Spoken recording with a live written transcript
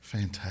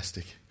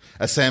Fantastic.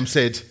 As Sam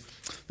said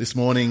this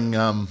morning,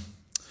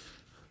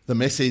 the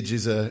message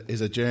is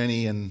a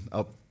journey, and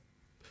I'll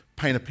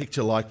paint a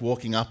picture like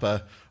walking up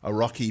a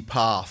rocky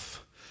path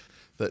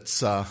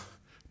that's a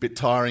bit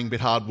tiring, a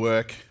bit hard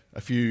work, a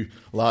few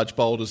large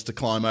boulders to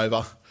climb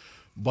over,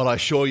 but I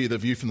assure you the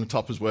view from the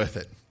top is worth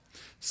it.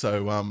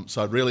 So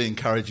I'd really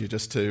encourage you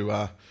just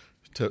to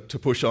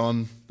push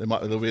on. There might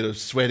be a little bit of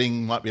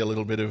sweating, might be a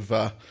little bit of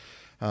a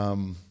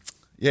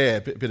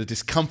bit of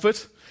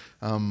discomfort.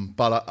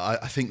 But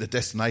I think the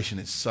destination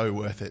is so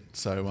worth it.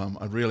 So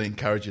I'd really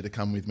encourage you to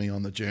come with me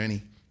on the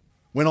journey.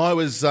 When I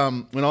was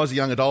a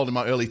young adult in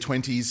my early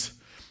 20s,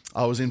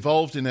 I was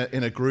involved in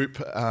a group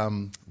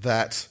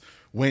that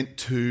went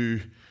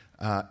to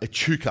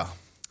Echuca.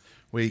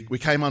 We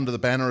came under the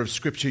banner of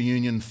Scripture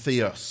Union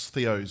Theos.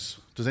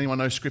 Does anyone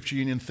know Scripture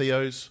Union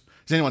Theos?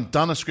 Has anyone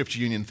done a Scripture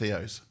Union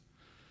Theos?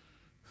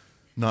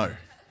 No.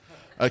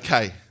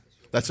 Okay,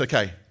 that's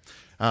okay.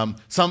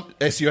 Some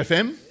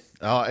SUFM.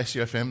 Oh,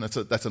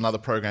 SUFM, that's another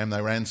program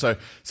they ran. So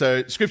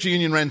Scripture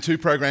Union ran two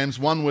programs.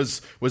 One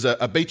was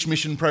a beach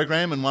mission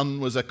program, and one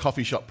was a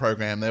coffee shop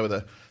program. They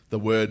were the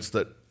words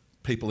that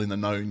people in the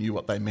know knew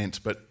what they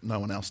meant, but no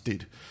one else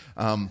did.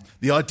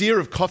 The idea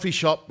of coffee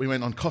shop, we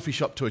went on coffee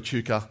shop to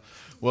Echuca,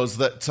 was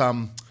that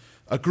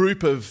a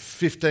group of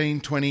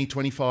 15, 20,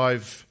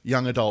 25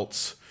 young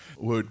adults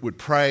would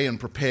pray and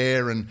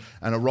prepare and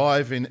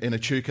arrive in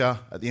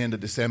Echuca at the end of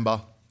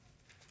December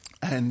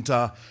and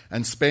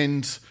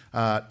spend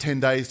 10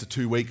 days to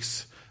 2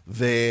 weeks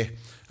there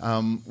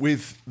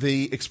with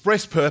the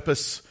express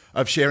purpose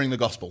of sharing the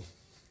gospel.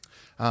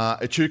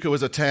 Echuca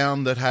was a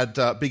town that had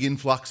a big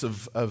influx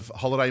of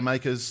holiday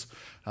makers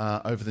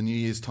over the New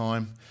Year's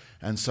time.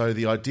 And so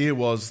the idea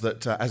was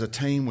that as a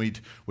team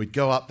we'd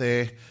go up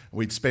there,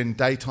 we'd spend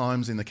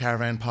daytimes in the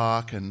caravan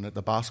park and at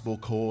the basketball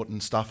court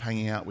and stuff,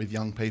 hanging out with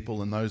young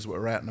people and those that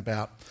were out and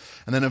about.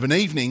 And then of an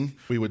evening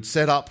we would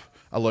set up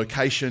a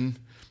location.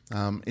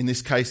 In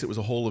this case, it was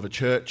a hall of a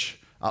church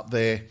up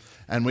there,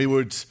 and we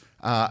would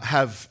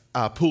have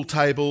pool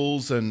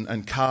tables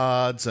and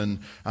cards and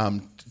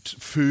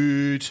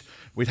food.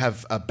 We'd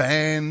have a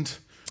band,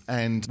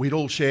 and we'd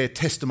all share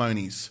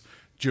testimonies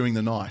during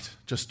the night,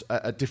 just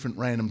at different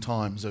random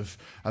times of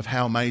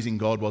how amazing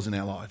God was in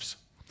our lives.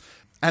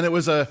 And it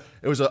was an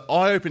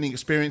eye-opening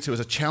experience. It was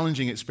a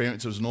challenging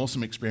experience. It was an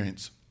awesome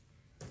experience.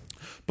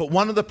 But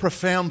one of the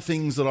profound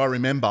things that I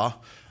remember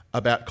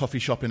about Coffee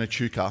Shop in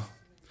Echuca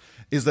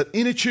is that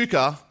in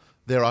Echuca,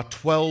 there are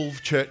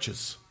 12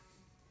 churches.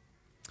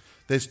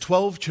 There's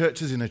 12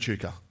 churches in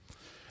Echuca.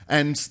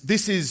 And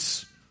this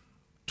is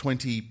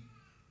 20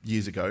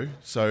 years ago,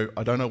 so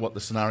I don't know what the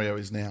scenario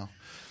is now.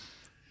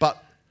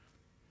 But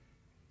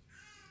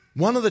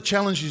one of the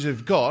challenges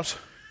you've got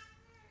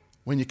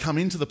when you come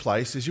into the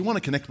place is you want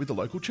to connect with the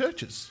local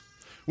churches,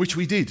 which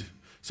we did.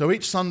 So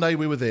each Sunday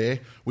we were there,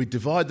 we'd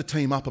divide the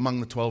team up among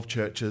the 12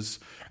 churches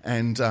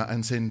and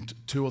send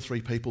 2 or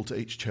 3 people to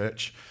each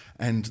church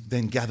and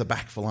then gather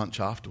back for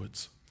lunch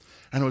afterwards.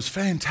 And it was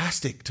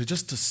fantastic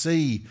to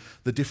see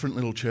the different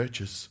little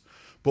churches.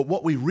 But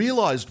what we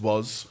realised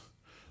was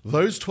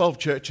those 12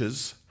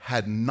 churches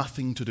had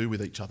nothing to do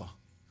with each other.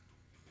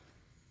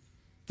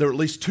 There are at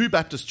least 2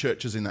 Baptist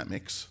churches in that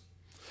mix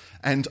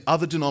and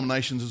other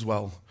denominations as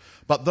well.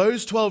 But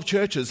those 12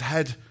 churches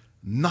had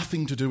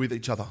nothing to do with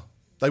each other.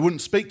 They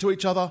wouldn't speak to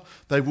each other.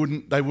 They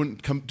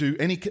wouldn't do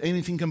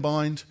anything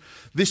combined.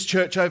 This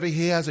church over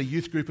here has a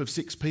youth group of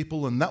 6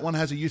 people, and that one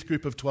has a youth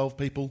group of 12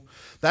 people.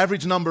 The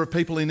average number of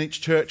people in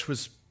each church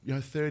was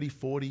 30,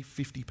 40,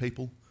 50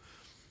 people.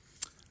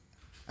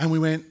 And we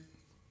went,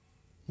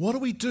 what do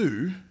we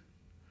do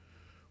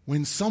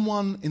when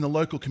someone in the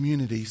local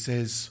community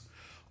says,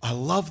 I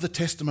love the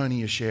testimony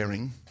you're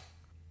sharing,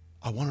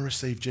 I want to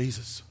receive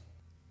Jesus?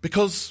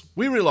 Because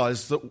we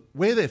realised that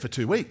we're there for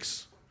 2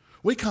 weeks.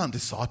 We can't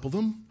disciple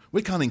them.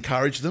 We can't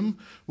encourage them.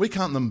 We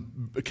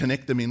can't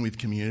connect them in with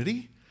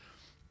community.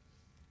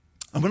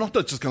 And we're not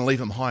just going to leave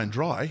them high and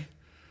dry.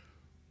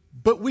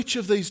 But which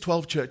of these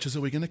 12 churches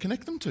are we going to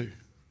connect them to?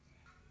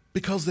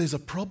 Because there's a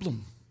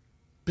problem.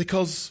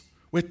 Because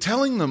we're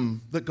telling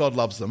them that God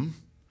loves them.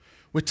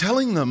 We're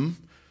telling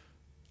them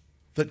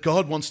that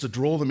God wants to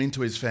draw them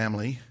into his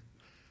family.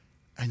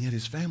 And yet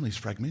his family's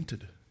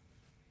fragmented.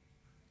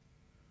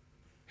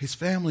 His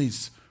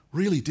family's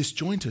really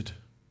disjointed.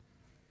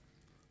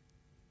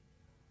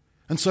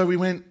 And so we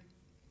went,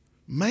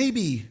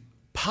 maybe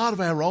part of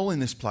our role in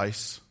this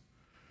place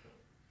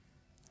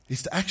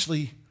is to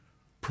actually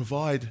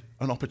provide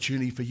an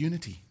opportunity for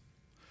unity.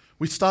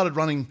 We started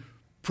running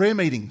prayer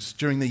meetings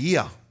during the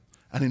year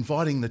and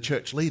inviting the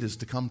church leaders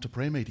to come to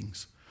prayer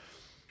meetings.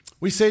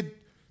 We said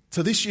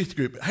to this youth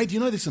group, hey, do you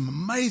know there's some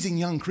amazing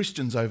young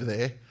Christians over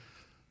there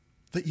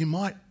that you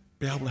might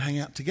be able to hang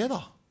out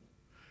together?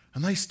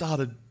 And they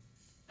started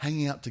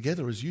hanging out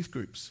together as youth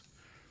groups.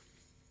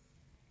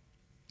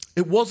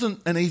 It wasn't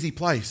an easy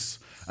place,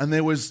 and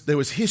there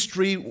was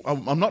history.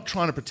 I'm not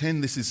trying to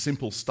pretend this is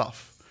simple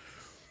stuff,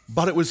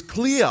 but it was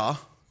clear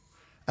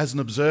as an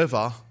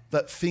observer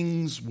that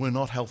things were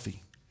not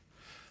healthy,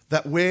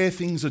 that where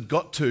things had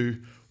got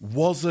to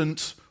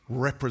wasn't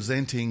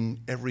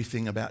representing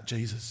everything about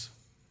Jesus.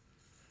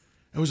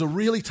 It was a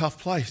really tough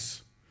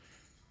place.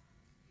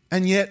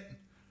 And yet,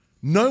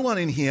 no one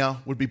in here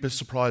would be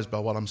surprised by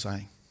what I'm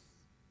saying.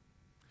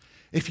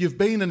 If you've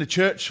been in a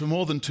church for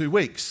more than 2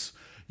 weeks,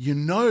 you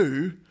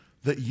know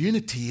that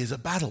unity is a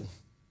battle.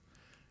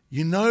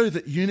 You know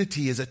that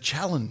unity is a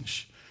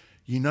challenge.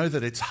 You know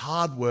that it's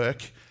hard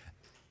work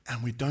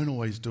and we don't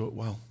always do it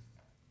well.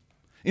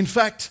 In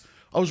fact,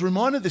 I was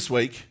reminded this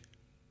week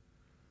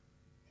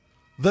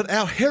that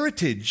our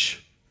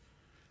heritage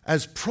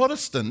as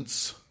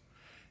Protestants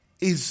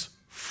is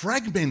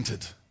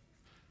fragmented.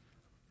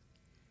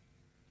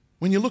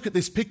 When you look at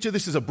this picture,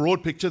 this is a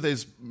broad picture.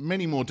 There's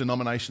many more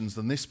denominations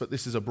than this, but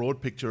this is a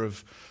broad picture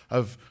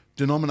of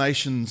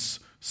denominations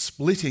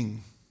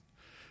splitting.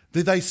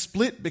 Did they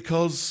split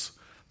because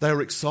they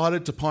were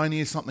excited to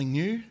pioneer something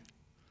new?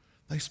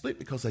 They split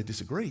because they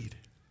disagreed.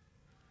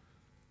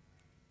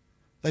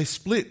 They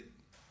split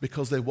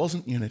because there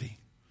wasn't unity.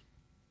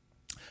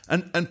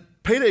 And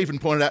Peter even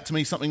pointed out to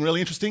me something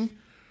really interesting.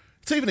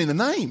 It's even in the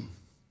name.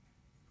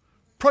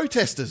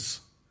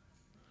 Protesters.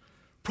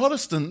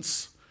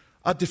 Protestants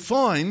are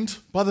defined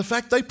by the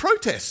fact they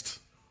protest.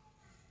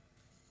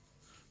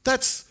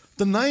 That's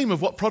the name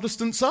of what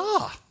Protestants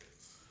are.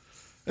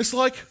 It's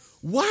like,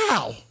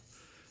 wow,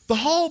 the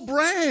whole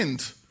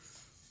brand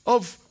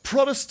of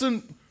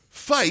Protestant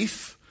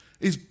faith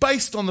is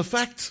based on the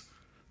fact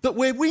that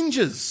we're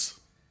whingers.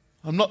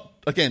 I'm not,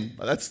 again,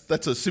 that's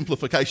a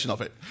simplification of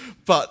it.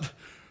 But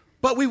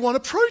we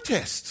want to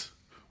protest.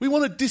 We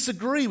want to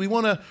disagree. We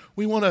want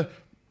to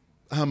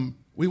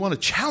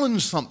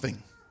challenge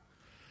something.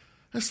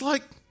 It's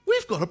like,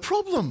 we've got a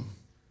problem.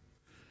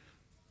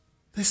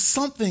 There's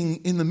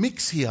something in the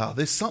mix here.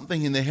 There's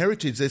something in the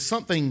heritage. There's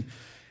something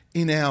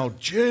in our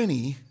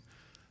journey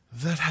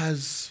that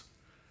has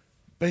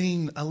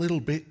been a little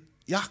bit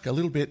yuck, a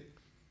little bit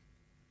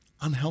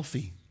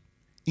unhealthy,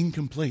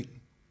 incomplete.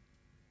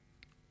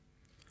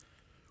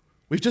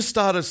 We've just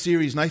started a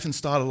series, Nathan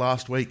started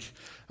last week,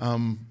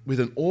 with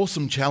an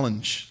awesome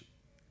challenge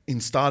in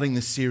starting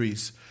this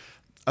series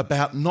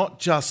about not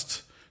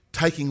just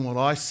taking what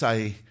I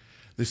say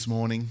this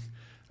morning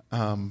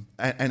and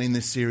in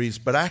this series,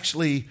 but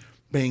actually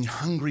being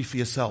hungry for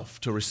yourself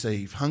to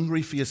receive,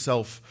 hungry for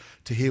yourself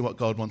to hear what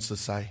God wants to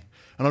say.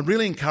 And I'd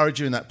really encourage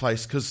you in that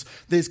place, because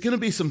there's going to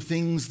be some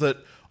things that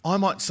I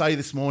might say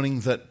this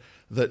morning that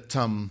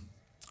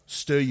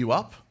stir you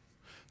up,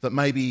 that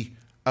may be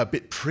a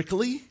bit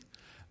prickly,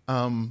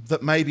 that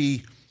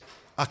maybe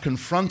are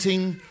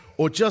confronting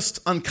or just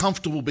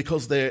uncomfortable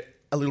because they're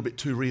a little bit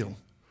too real.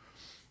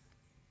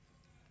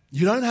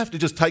 You don't have to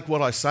just take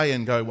what I say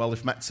and go, well,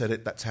 if Matt said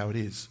it, that's how it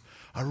is.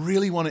 I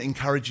really want to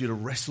encourage you to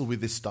wrestle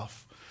with this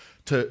stuff,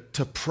 to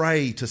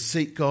pray, to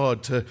seek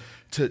God,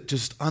 to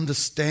just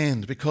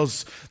understand,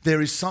 because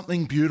there is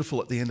something beautiful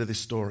at the end of this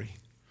story.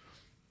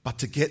 But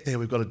to get there,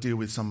 we've got to deal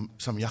with some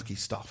yucky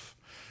stuff.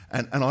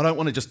 And I don't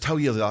want to just tell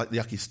you the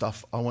yucky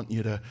stuff. I want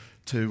you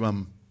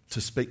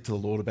to speak to the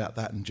Lord about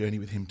that and journey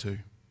with him too.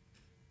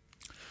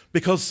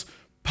 Because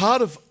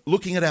part of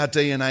looking at our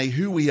DNA,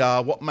 who we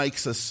are, what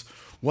makes us,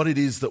 what it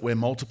is that we're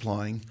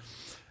multiplying,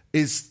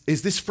 is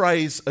this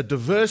phrase, a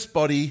diverse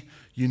body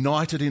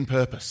united in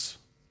purpose.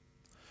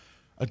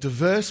 A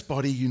diverse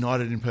body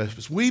united in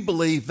purpose. We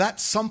believe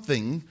that's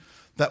something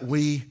that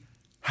we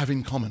have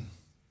in common.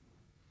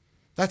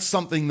 That's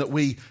something that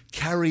we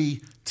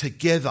carry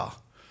together,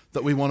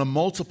 that we want to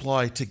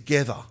multiply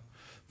together,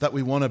 that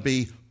we want to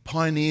be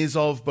pioneers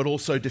of, but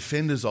also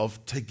defenders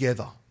of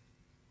together.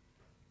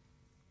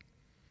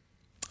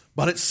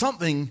 But it's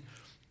something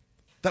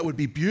that would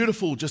be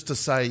beautiful just to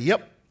say,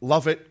 yep,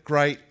 love it,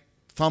 great,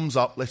 thumbs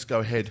up, let's go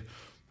ahead.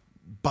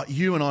 But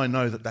you and I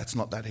know that that's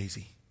not that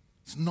easy.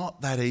 It's not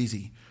that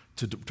easy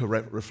to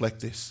reflect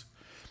this.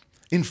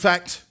 In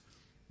fact,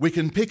 we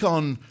can pick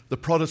on the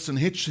Protestant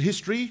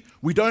history.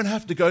 We don't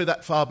have to go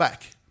that far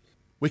back.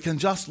 We can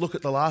just look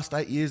at the last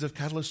 8 years of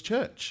Catalyst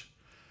Church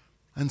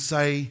and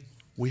say,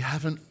 we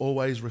haven't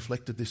always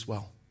reflected this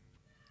well.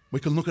 We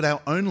can look at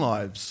our own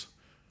lives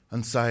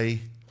and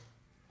say,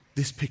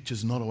 this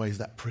picture's not always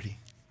that pretty.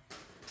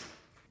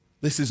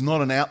 This is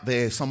not an out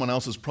there, someone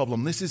else's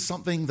problem. This is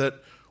something that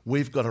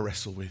we've got to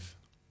wrestle with.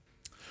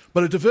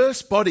 But a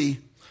diverse body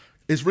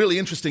is really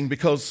interesting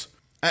because,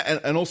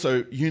 and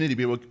also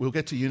unity, we'll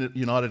get to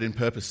united in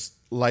purpose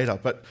later,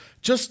 but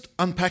just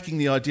unpacking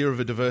the idea of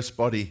a diverse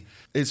body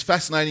is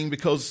fascinating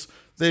because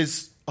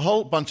there's a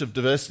whole bunch of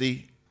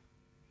diversity,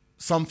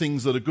 some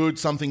things that are good,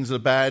 some things that are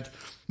bad.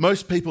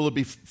 Most people will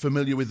be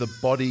familiar with the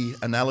body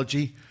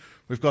analogy.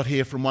 We've got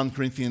here from 1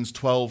 Corinthians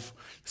 12,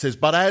 it says,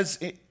 but as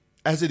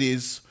it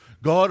is,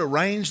 God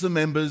arranged the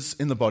members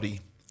in the body,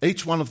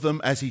 each one of them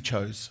as he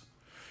chose.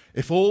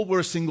 If all were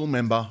a single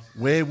member,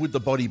 where would the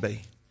body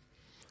be?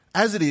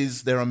 As it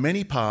is, there are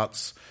many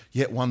parts,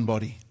 yet one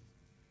body.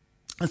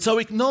 And so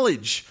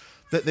acknowledge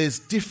that there's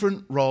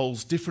different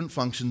roles, different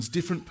functions,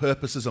 different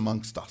purposes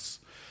amongst us.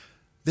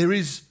 There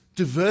is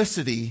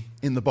diversity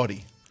in the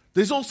body.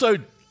 There's also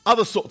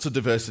other sorts of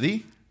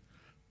diversity,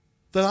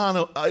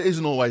 that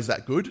isn't always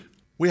that good.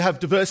 We have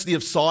diversity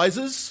of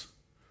sizes.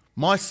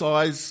 My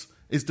size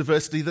is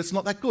diversity that's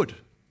not that good.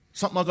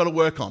 Something I've got to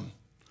work on.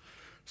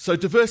 So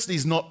diversity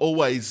is not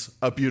always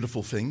a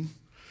beautiful thing.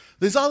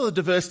 There's other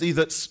diversity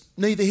that's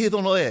neither here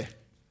nor there.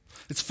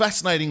 It's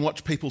fascinating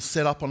watch people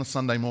set up on a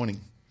Sunday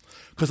morning,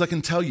 because I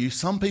can tell you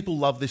some people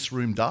love this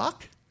room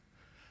dark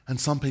and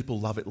some people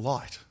love it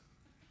light.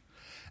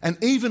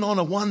 And even on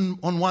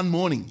one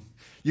morning,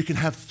 you can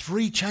have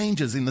 3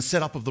 changes in the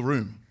setup of the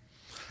room.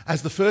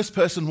 As the first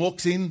person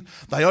walks in,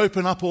 they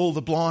open up all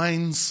the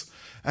blinds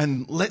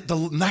and let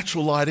the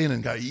natural light in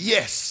and go,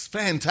 yes,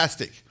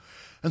 fantastic.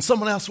 And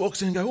someone else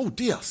walks in and go, oh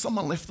dear,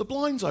 someone left the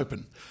blinds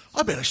open.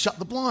 I better shut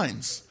the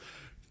blinds.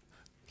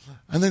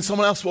 And then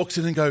someone else walks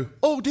in and go,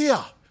 oh dear,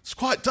 it's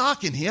quite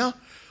dark in here.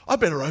 I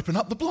better open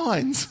up the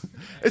blinds.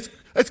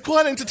 It's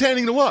quite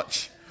entertaining to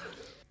watch.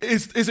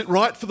 Is it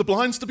right for the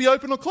blinds to be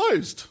open or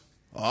closed?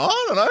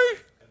 I don't know.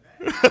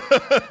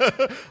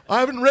 I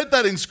haven't read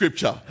that in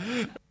Scripture.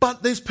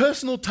 But there's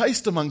personal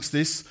taste amongst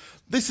this.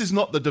 This is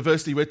not the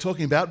diversity we're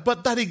talking about,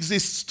 but that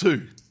exists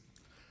too.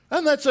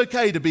 And that's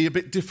okay to be a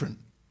bit different.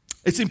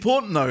 It's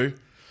important, though,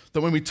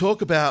 that when we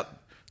talk about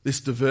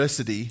this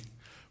diversity,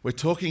 we're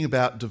talking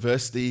about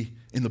diversity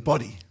in the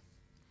body.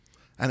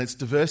 And it's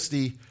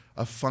diversity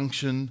of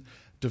function,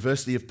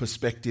 diversity of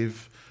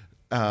perspective,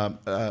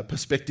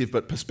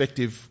 but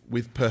perspective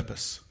with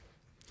purpose.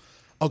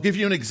 I'll give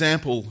you an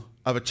example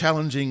of a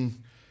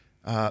challenging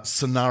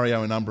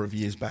scenario a number of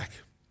years back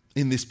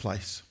in this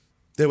place.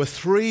 There were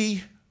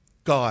 3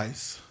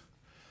 guys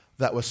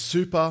that were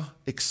super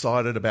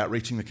excited about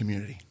reaching the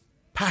community,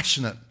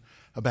 passionate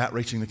about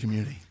reaching the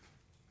community.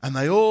 And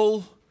they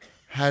all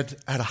had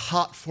a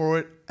heart for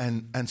it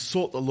and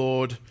sought the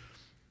Lord.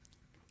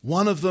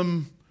 One of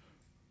them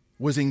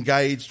was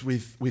engaged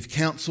with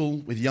council,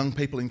 with young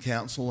people in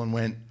council, and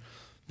went,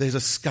 there's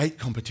a skate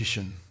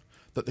competition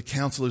that the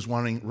council is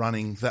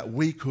running that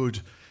we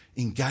could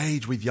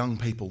engage with young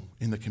people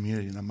in the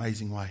community in an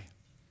amazing way.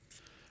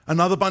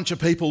 Another bunch of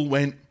people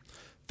went,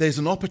 there's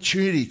an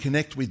opportunity to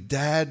connect with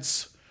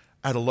dads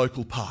at a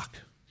local park.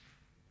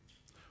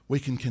 We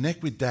can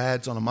connect with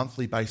dads on a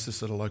monthly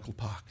basis at a local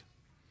park.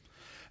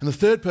 And the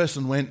third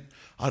person went,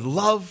 I'd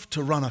love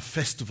to run a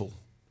festival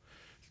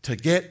to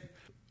get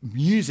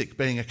music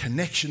being a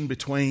connection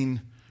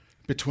between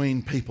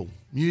people.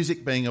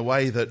 Music being a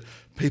way that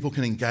people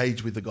can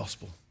engage with the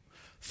gospel.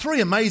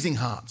 3 amazing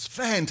hearts.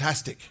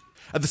 Fantastic.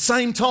 At the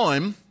same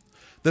time,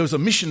 there was a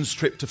missions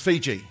trip to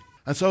Fiji.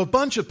 And so a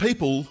bunch of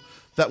people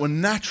that were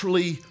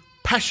naturally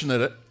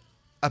passionate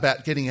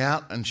about getting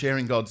out and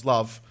sharing God's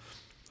love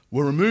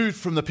were removed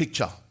from the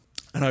picture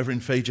and over in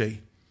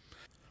Fiji.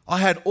 I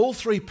had all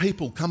 3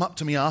 people come up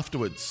to me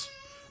afterwards.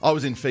 I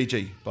was in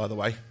Fiji, by the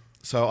way,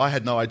 so I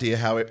had no idea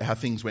how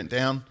things went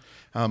down.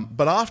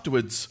 But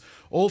afterwards,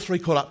 all 3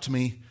 caught up to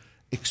me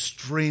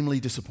extremely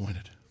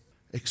disappointed.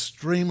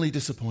 Extremely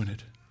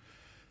disappointed.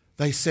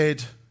 They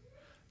said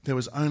there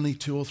was only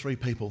 2 or 3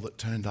 people that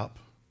turned up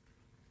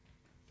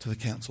to the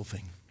council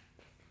thing,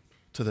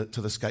 to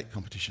the skate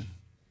competition.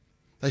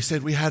 They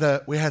said we had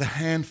a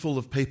handful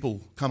of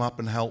people come up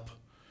and help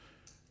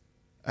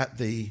at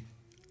the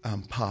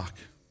park,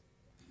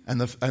 and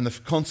the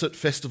concert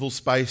festival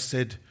space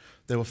said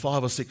there were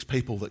 5 or 6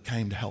 people that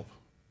came to help,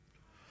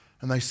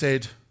 and they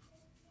said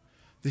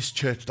this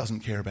church doesn't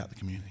care about the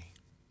community.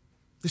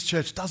 This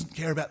church doesn't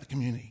care about the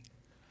community,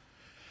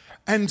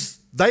 and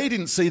they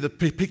didn't see the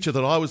picture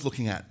that I was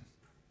looking at.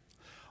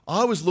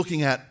 I was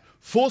looking at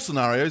 4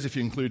 scenarios, if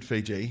you include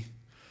Fiji,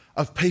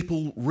 of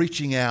people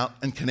reaching out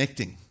and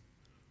connecting.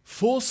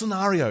 4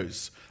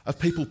 scenarios of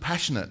people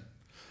passionate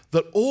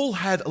that all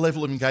had a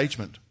level of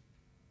engagement,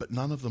 but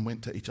none of them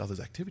went to each other's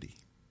activity.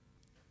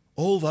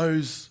 All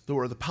those that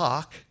were at the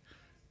park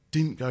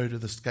didn't go to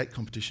the skate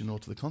competition or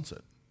to the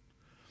concert.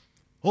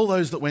 All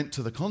those that went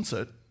to the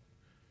concert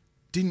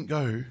didn't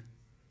go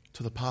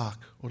to the park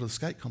or to the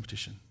skate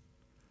competition.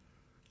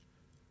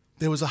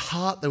 There was a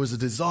heart, there was a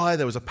desire,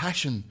 there was a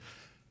passion.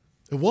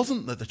 It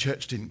wasn't that the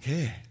church didn't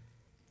care.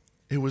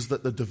 It was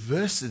that the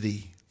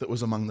diversity that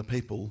was among the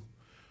people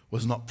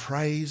was not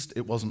praised,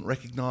 it wasn't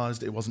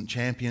recognised, it wasn't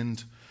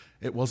championed,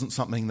 it wasn't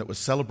something that was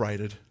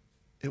celebrated.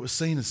 It was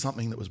seen as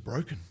something that was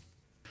broken.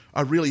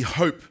 I really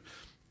hope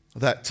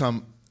that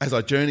as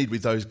I journeyed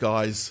with those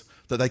guys,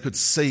 that they could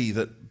see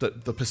that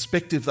the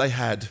perspective they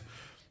had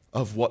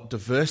of what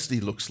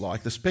diversity looks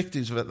like, the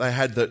perspective that they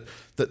had that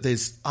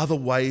there's other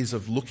ways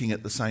of looking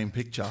at the same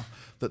picture,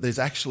 that there's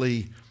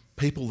actually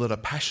people that are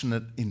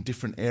passionate in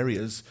different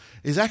areas,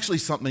 is actually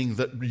something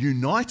that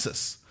unites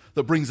us,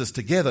 that brings us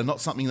together,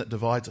 not something that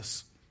divides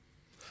us.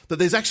 That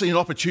there's actually an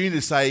opportunity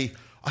to say,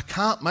 I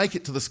can't make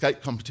it to the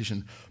skate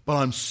competition, but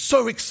I'm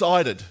so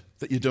excited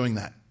that you're doing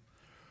that.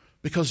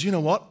 Because you know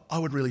what? I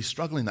would really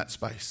struggle in that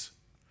space.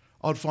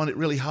 I'd find it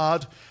really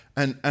hard,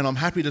 and I'm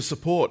happy to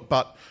support,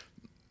 but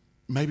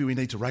maybe we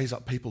need to raise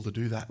up people to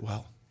do that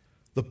well.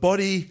 The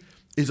body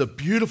is a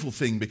beautiful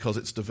thing because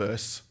it's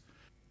diverse.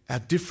 Our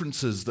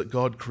differences that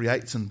God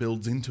creates and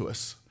builds into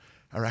us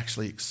are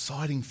actually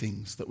exciting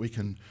things that we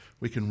can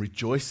we can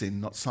rejoice in,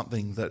 not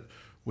something that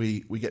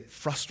we get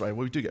frustrated.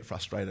 Well, we do get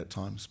frustrated at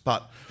times,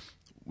 but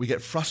we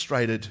get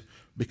frustrated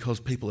because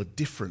people are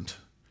different,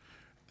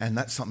 and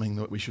that's something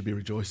that we should be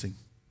rejoicing.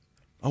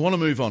 I want to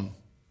move on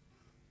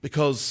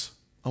because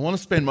I want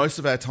to spend most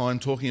of our time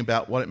talking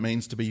about what it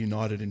means to be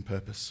united in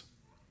purpose.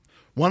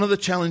 One of the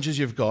challenges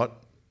you've got,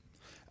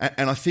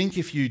 and I think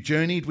if you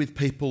journeyed with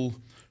people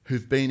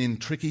who've been in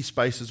tricky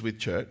spaces with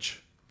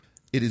church,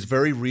 it is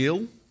very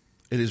real,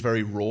 it is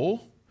very raw,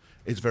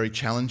 it's very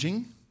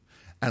challenging,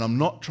 and I'm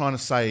not trying to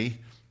say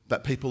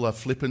that people are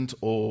flippant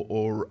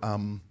or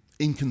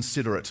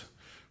inconsiderate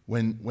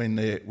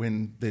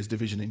when there's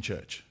division in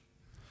church.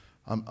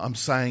 I'm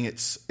saying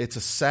it's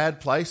a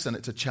sad place and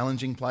it's a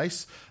challenging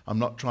place. I'm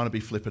not trying to be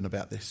flippant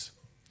about this.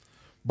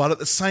 But at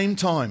the same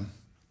time,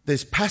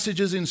 there's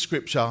passages in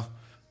Scripture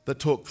that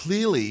talk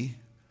clearly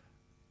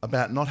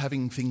about not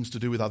having things to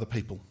do with other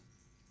people.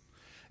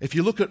 If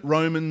you look at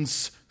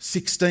Romans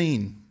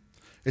 16,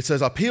 it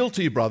says, "I appeal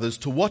to you, brothers,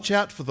 to watch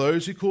out for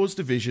those who cause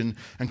division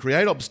and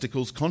create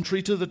obstacles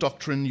contrary to the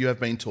doctrine you have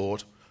been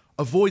taught.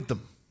 Avoid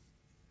them."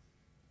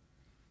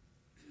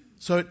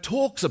 So it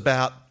talks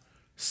about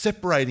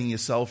separating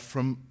yourself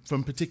from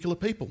particular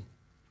people.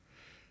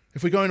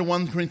 If we go into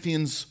 1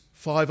 Corinthians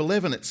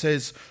 5:11, it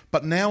says,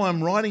 "But now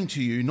I'm writing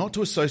to you not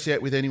to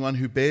associate with anyone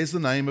who bears the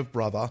name of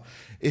brother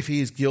if he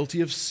is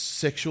guilty of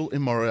sexual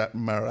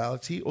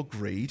immorality or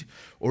greed,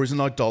 or is an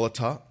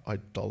idolater,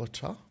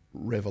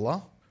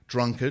 reveler,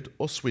 drunkard,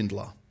 or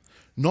swindler.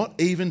 Not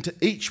even to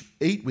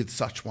eat with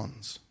such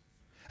ones."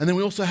 And then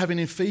we also have in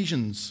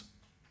Ephesians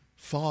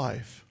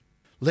 5,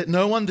 "Let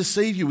no one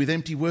deceive you with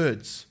empty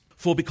words.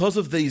 For because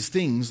of these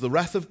things, the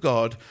wrath of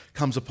God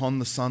comes upon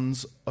the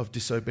sons of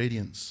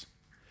disobedience.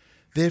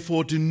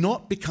 Therefore, do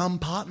not become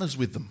partners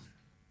with them."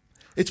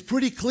 It's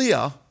pretty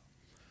clear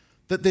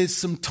that there's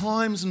some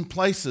times and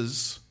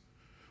places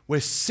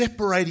where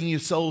separating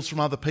yourselves from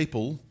other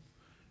people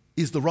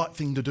is the right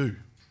thing to do.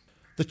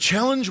 The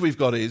challenge we've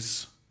got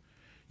is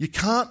you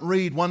can't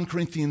read 1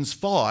 Corinthians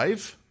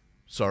 5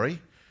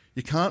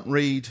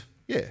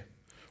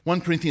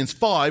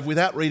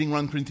 without reading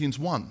 1 Corinthians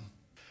 1.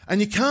 And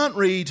you can't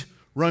read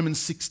Romans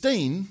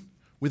 16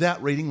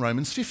 without reading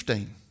Romans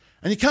 15.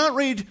 And you can't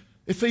read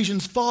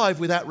Ephesians 5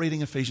 without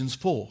reading Ephesians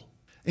 4.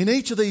 In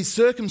each of these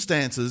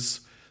circumstances,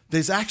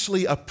 there's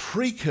actually a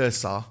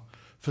precursor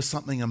for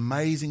something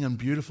amazing and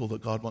beautiful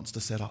that God wants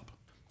to set up.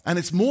 And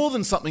it's more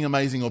than something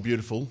amazing or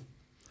beautiful.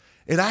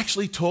 It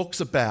actually talks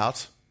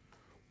about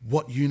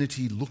what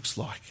unity looks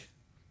like,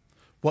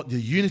 what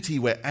the unity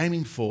we're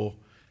aiming for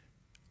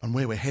and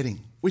where we're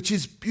heading, which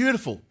is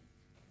beautiful.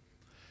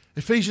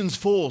 Ephesians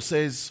 4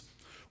 says,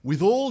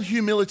 "With all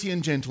humility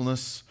and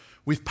gentleness,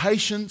 with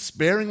patience,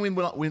 bearing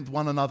with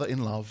one another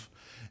in love,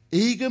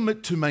 eager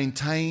to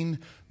maintain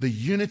the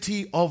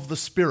unity of the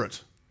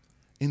Spirit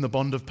in the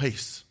bond of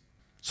peace."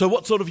 So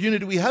what sort of unity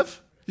do we have?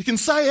 You can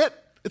say it.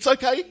 It's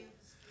okay.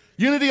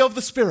 Unity of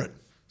the Spirit.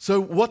 So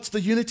what's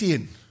the unity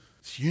in?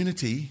 It's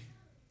unity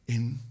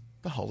in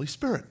the Holy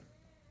Spirit.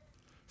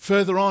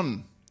 Further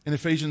on in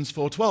Ephesians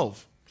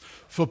 4:12,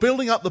 "For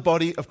building up the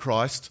body of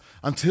Christ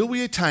until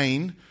we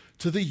attain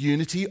to the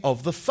unity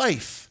of the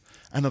faith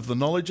and of the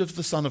knowledge of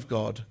the Son of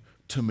God,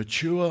 to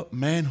mature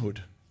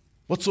manhood."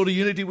 What sort of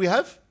unity do we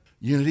have?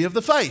 Unity of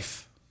the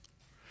faith.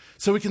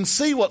 So we can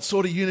see what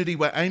sort of unity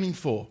we're aiming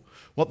for,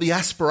 what the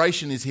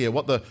aspiration is here,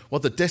 what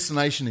the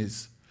destination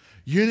is.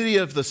 Unity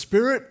of the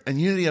Spirit and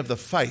unity of the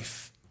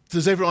faith.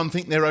 Does everyone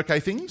think they're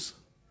okay things?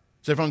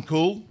 Is everyone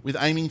cool with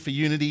aiming for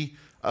unity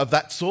of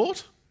that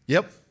sort?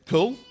 Yep,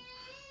 cool.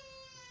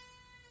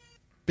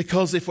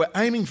 Because if we're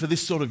aiming for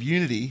this sort of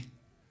unity,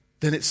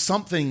 then it's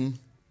something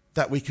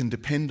that we can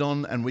depend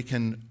on and we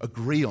can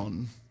agree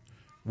on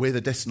where the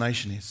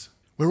destination is.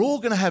 We're all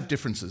going to have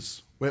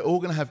differences. We're all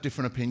going to have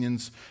different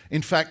opinions.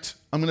 In fact,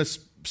 I'm going to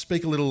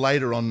speak a little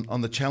later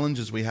on the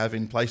challenges we have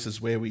in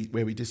places where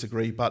we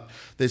disagree, but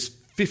there's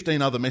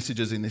 15 other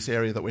messages in this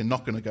area that we're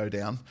not going to go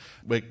down.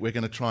 We're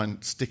going to try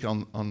and stick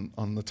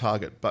on the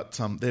target, but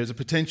there's a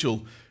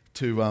potential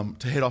to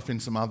head off in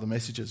some other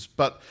messages.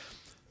 But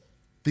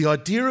the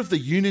idea of the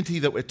unity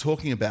that we're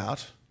talking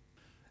about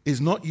is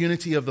not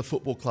unity of the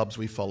football clubs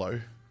we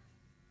follow,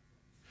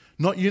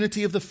 not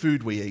unity of the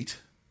food we eat,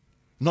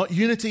 not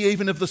unity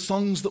even of the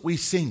songs that we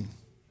sing,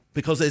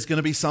 because there's going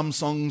to be some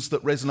songs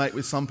that resonate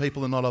with some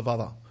people and not of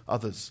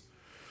others.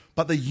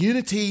 But the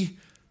unity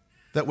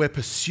that we're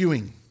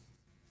pursuing,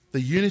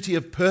 the unity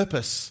of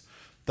purpose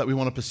that we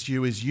want to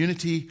pursue, is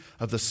unity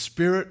of the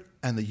Spirit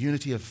and the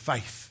unity of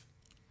faith.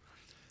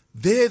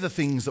 They're the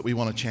things that we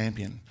want to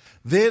champion.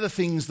 They're the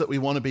things that we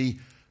want to be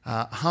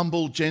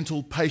humble,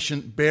 gentle,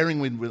 patient, bearing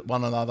with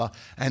one another,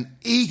 and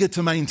eager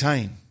to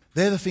maintain.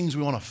 They're the things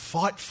we want to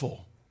fight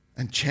for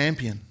and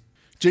champion.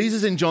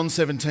 Jesus in John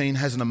 17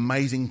 has an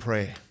amazing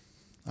prayer.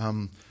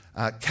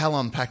 Cal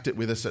unpacked it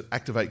with us at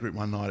Activate Group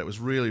one night. It was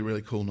really,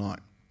 really cool night.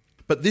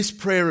 But this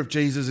prayer of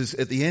Jesus is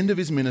at the end of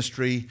his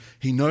ministry.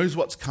 He knows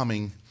what's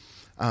coming,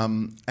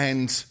 and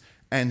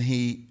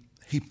he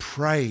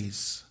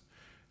prays.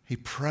 He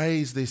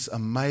prays this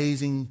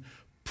amazing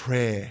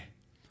prayer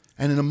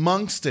And in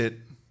amongst it,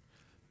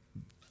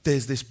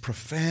 there's this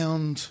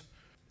profound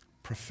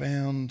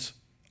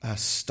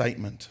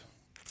statement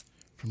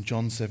from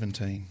John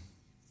 17,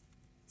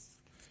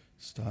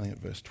 starting at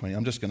verse 20.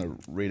 I'm just going to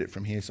read it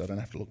from here so I don't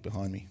have to look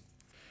behind me.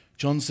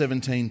 John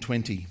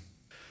 17:20.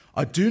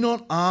 I do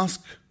not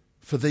ask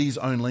for these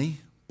only,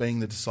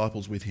 being the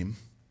disciples with him,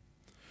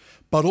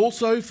 but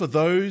also for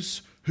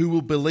those who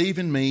will believe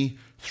in me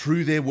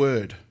through their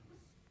word.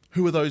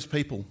 Who are those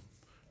people?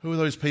 Who are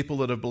those people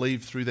that have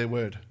believed through their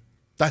word?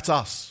 That's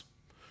us.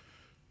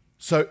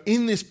 So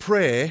in this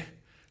prayer,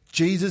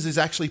 Jesus is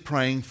actually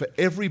praying for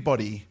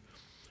everybody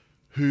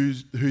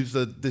who's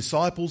the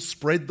disciples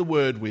spread the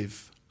word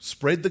with,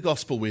 spread the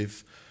gospel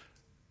with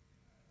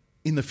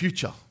in the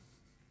future.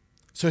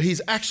 So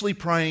he's actually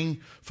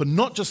praying for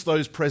not just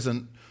those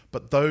present,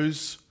 but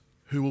those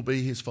who will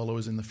be his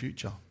followers in the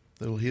future.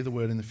 They will hear the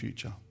word in the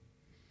future.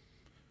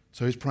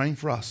 So he's praying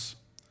for us,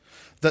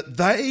 that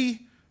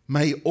they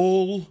may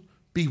all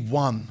be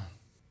one.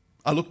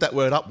 I looked that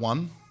word up,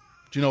 one.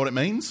 Do you know what it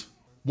means?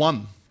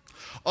 One.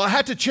 I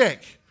had to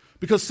check,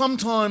 because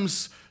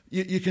sometimes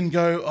you can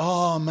go,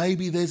 oh,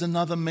 maybe there's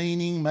another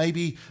meaning.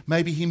 Maybe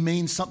he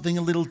means something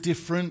a little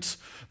different.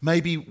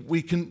 Maybe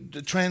we can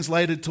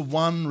translate it to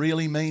one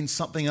really means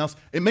something else.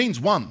 It means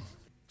one.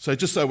 So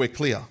just so we're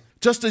clear.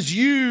 Just as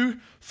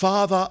you,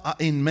 Father, are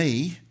in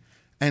me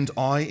and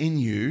I in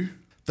you,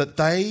 that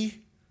they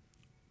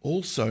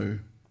also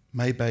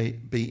may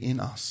be in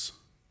us.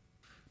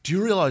 Do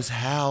you realise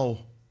how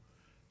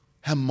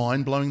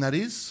mind-blowing that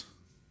is?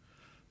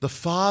 The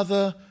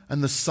Father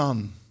and the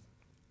Son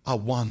are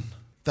one,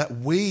 that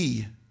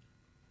we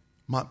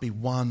might be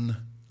one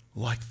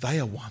like they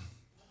are one.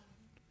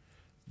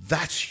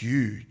 That's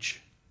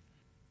huge.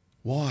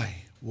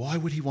 Why? Why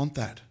would he want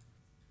that?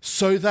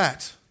 So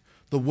that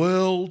the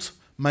world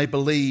may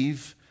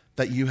believe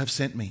that you have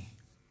sent me.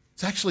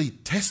 It's actually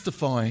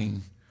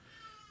testifying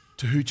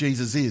to who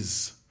Jesus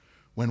is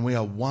when we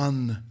are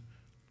one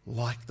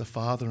like the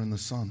Father and the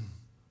Son.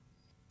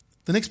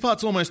 The next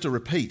part's almost a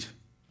repeat,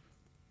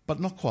 but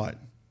not quite.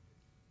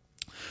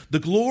 The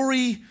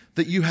glory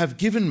that you have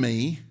given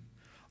me,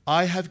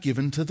 I have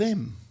given to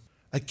them.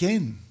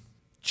 Again,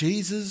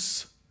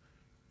 Jesus,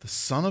 the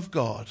Son of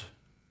God,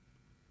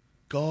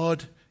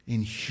 God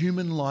in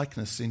human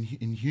likeness, in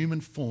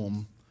human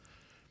form,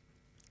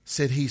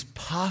 said he's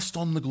passed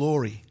on the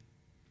glory.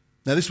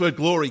 Now, this word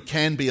glory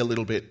can be a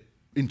little bit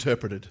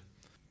interpreted.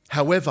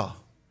 However,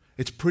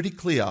 it's pretty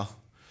clear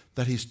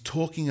that he's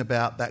talking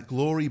about that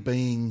glory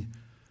being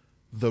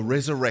the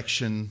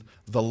resurrection,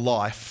 the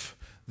life,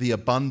 the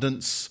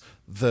abundance,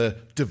 the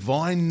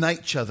divine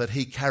nature that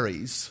he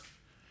carries,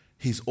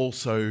 he's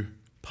also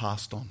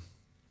passed on.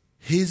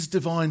 His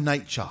divine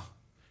nature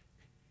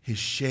is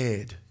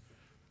shared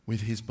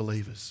with his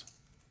believers,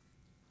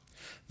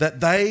 that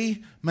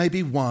they may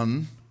be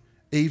one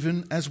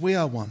even as we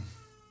are one.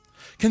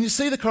 Can you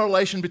see the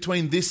correlation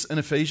between this and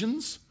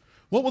Ephesians?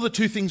 What were the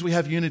two things we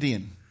have unity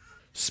in?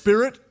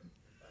 Spirit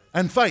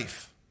and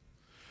faith.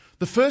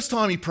 The first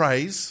time he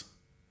prays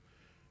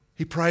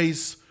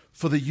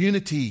for the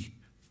unity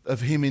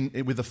of him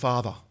with the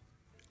Father.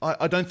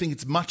 I don't think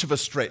it's much of a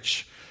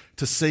stretch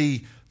to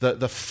see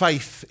the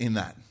faith in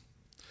that,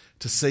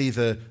 to see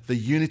the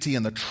unity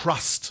and the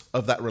trust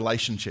of that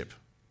relationship.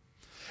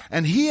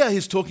 And here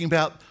he's talking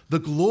about the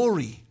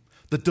glory,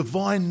 the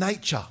divine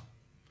nature,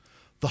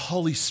 the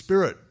Holy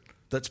Spirit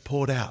that's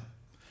poured out.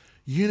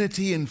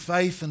 Unity in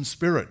faith and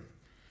spirit.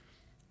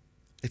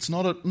 It's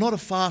not a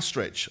far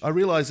stretch. I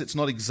realise it's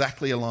not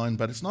exactly aligned,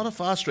 but it's not a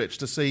far stretch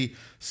to see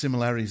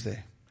similarities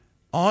there.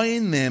 I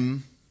in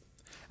them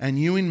and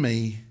you in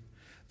me,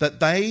 that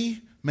they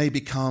may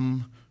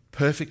become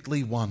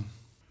perfectly one.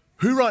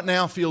 Who right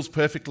now feels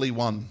perfectly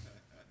one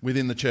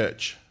within the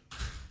church?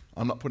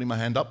 I'm not putting my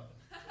hand up.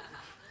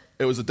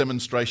 It was a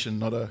demonstration,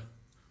 not a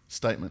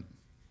statement.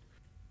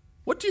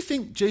 What do you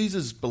think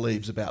Jesus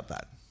believes about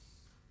that?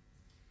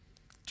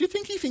 Do you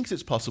think he thinks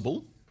it's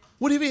possible?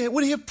 Would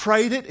he have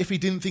prayed it if he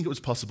didn't think it was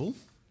possible?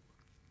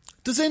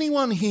 Does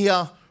anyone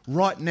here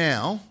right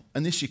now,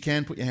 and this you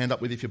can put your hand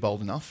up with if you're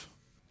bold enough,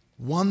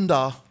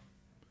 wonder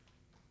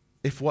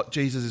if what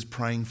Jesus is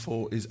praying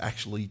for is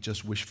actually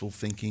just wishful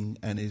thinking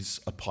and is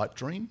a pipe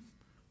dream?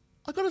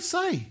 I've got to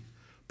say,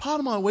 part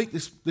of my week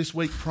this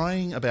week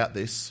praying about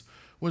this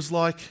was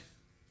like,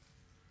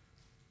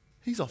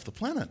 he's off the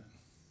planet.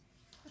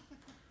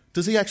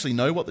 Does he actually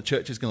know what the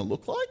church is going to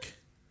look like?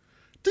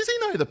 Does he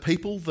know the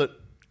people that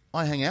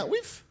I hang out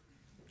with?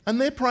 And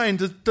they're praying,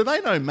 do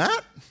they know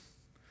Matt?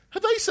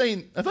 Have they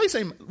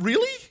seen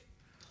really?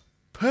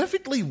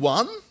 Perfectly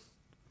one?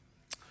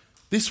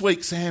 This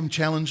week, Sam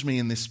challenged me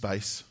in this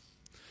space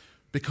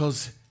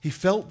because he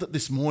felt that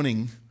this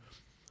morning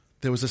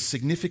there was a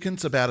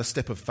significance about a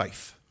step of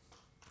faith.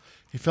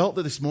 He felt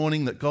that this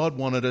morning that God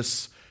wanted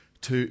us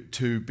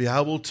to be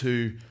able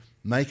to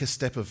make a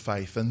step of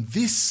faith. And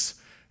this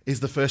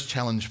is the first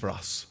challenge for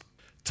us.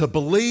 To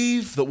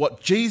believe that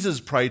what Jesus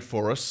prayed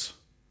for us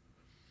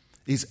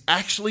is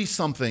actually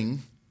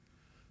something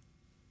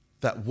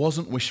that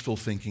wasn't wishful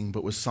thinking,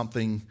 but was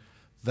something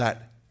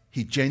that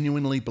he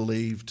genuinely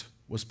believed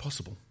was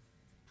possible.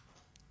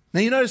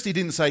 Now, you noticed he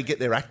didn't say get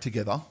their act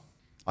together.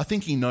 I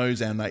think he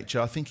knows our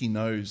nature. I think he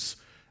knows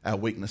our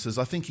weaknesses.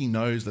 I think he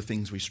knows the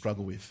things we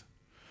struggle with.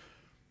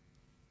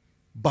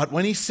 But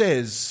when he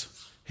says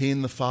he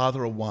and the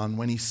Father are one,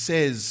 when he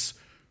says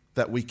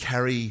that we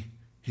carry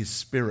his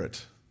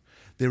Spirit,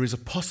 there is a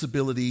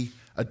possibility,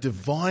 a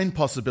divine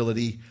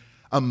possibility,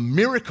 a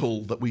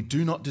miracle that we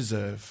do not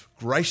deserve,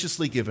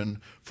 graciously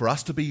given for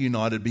us to be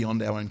united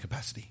beyond our own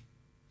capacity.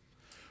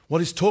 What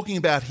he's talking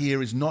about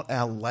here is not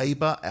our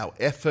labour, our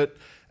effort,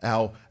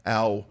 our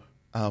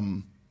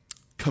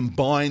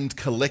combined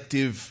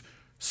collective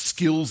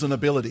skills and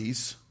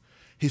abilities.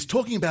 He's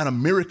talking about a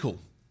miracle.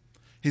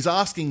 He's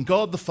asking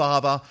God the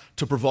Father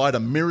to provide a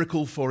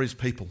miracle for his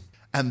people.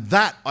 And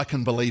that I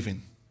can believe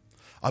in.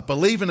 I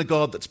believe in a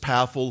God that's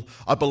powerful.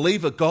 I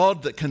believe a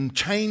God that can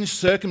change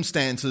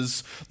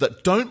circumstances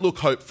that don't look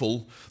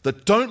hopeful,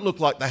 that don't look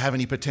like they have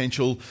any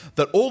potential,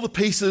 that all the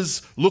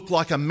pieces look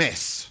like a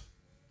mess.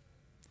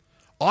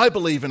 I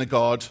believe in a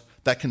God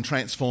that can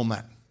transform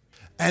that.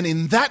 And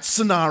in that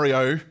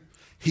scenario,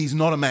 he's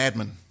not a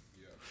madman.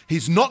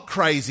 He's not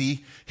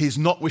crazy. He's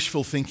not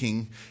wishful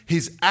thinking.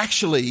 He's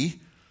actually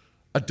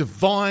a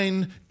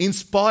divine,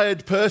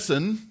 inspired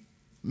person,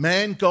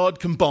 man, God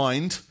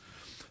combined,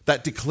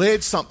 that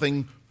declared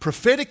something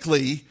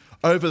prophetically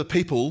over the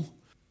people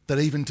that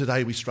even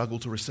today we struggle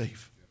to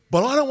receive.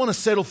 But I don't want to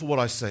settle for what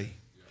I see.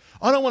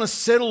 I don't want to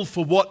settle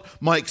for what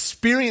my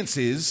experience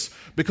is,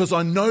 because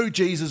I know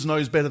Jesus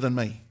knows better than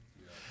me.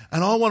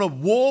 And I want to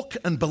walk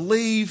and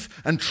believe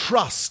and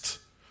trust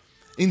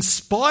in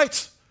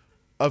spite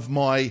of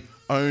my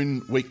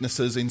own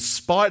weaknesses, in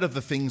spite of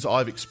the things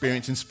I've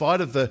experienced, in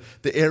spite of the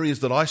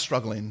areas that I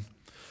struggle in,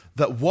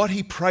 that what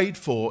he prayed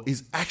for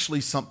is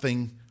actually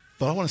something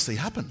that I want to see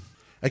happen.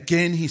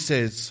 Again, he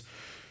says,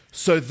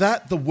 so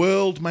that the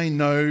world may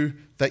know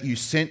that you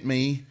sent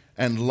me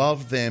and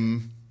loved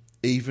them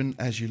even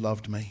as you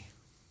loved me.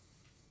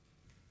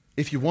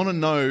 If you want to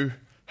know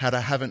how to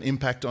have an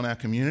impact on our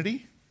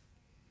community,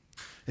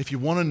 if you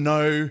want to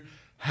know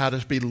how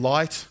to be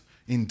light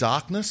in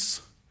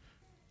darkness,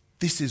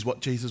 this is what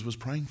Jesus was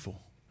praying for,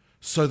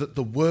 so that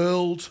the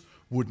world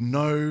would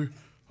know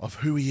of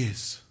who he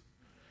is.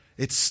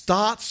 It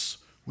starts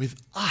with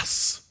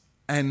us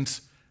and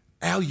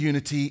our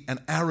unity and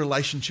our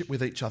relationship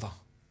with each other.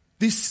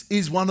 This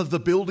is one of the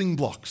building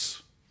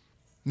blocks.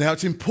 Now,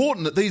 it's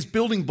important that these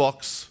building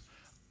blocks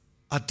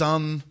are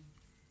done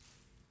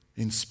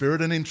in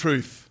spirit and in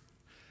truth,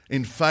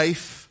 in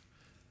faith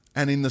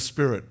and in the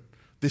Spirit.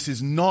 This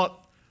is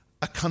not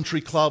a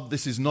country club.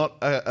 This is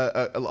not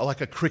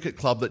like a cricket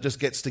club that just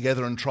gets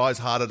together and tries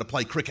harder to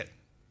play cricket.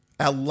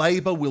 Our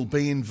labour will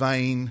be in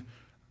vain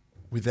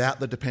without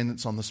the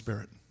dependence on the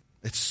Spirit.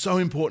 It's so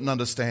important to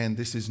understand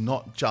this is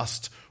not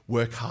just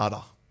work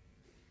harder.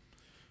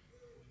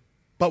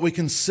 But we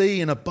can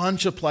see in a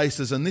bunch of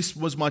places, and this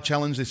was my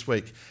challenge this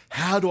week,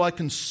 how do I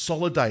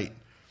consolidate?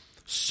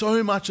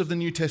 So much of the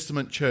New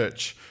Testament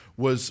church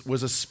was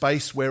a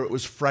space where it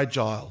was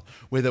fragile,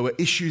 where there were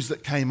issues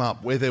that came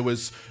up, where there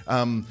was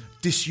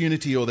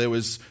disunity, or there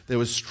was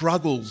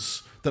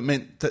struggles that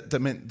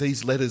meant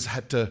these letters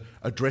had to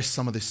address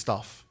some of this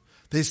stuff.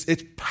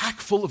 It's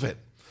packed full of it,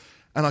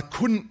 and I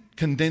couldn't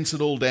condense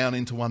it all down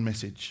into one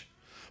message.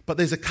 But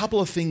there's a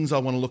couple of things I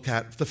want to look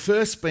at. The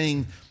first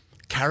being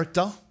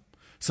character,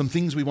 some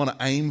things we want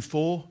to aim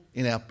for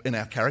in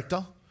our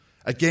character,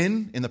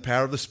 again in the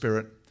power of the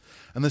Spirit.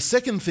 And the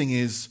second thing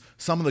is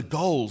some of the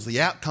goals,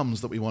 the outcomes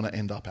that we want to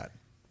end up at.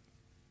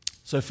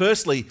 So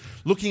firstly,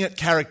 looking at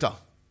character.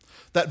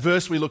 That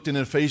verse we looked in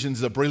Ephesians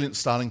is a brilliant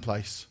starting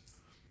place.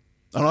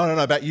 And I don't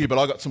know about you, but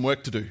I got some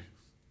work to do.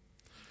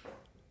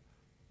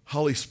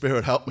 Holy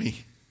Spirit, help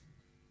me.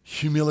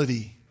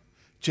 Humility,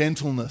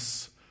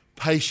 gentleness,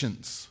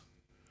 patience,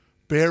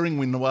 bearing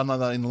with one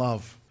another in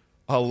love.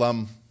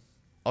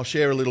 I'll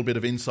share a little bit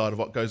of insight of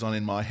what goes on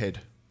in my head.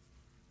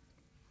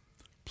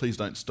 Please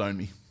don't stone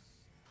me.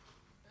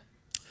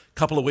 A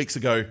couple of weeks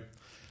ago,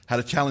 had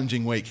a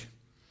challenging week.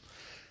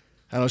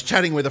 And I was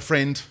chatting with a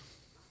friend,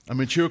 a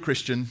mature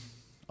Christian.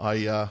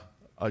 I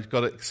got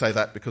to say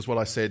that because what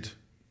I said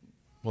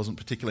wasn't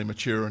particularly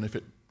mature, and if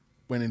it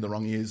went in the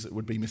wrong ears, it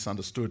would be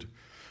misunderstood,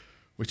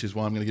 which is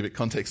why I'm going to give it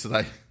context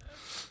today.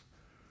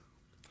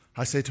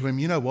 I said to him,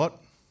 you know what?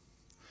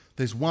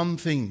 There's one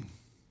thing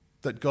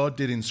that God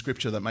did in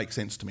Scripture that makes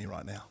sense to me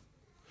right now.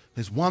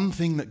 There's one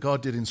thing that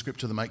God did in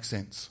Scripture that makes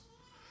sense,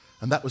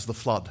 and that was the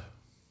flood.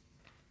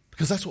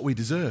 Because that's what we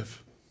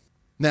deserve.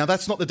 Now,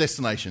 that's not the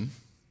destination,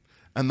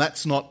 and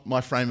that's not my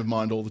frame of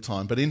mind all the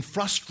time. But in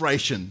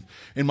frustration,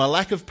 in my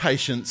lack of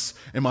patience,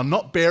 in my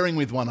not bearing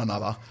with one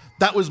another,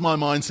 that was my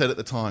mindset at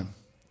the time.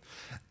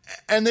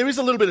 And there is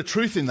a little bit of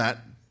truth in that,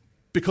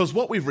 because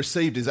what we've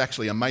received is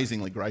actually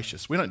amazingly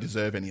gracious. We don't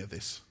deserve any of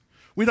this.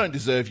 We don't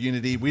deserve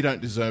unity. We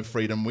don't deserve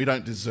freedom. We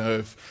don't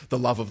deserve the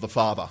love of the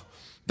Father.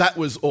 That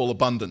was all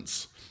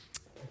abundance.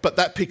 But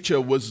that picture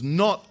was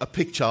not a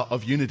picture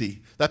of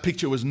unity. That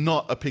picture was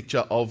not a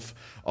picture of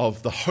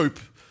the hope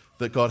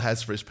that God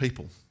has for his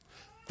people.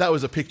 That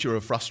was a picture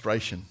of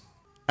frustration.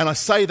 And I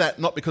say that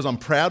not because I'm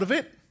proud of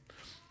it.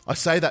 I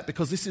say that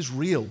because this is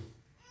real.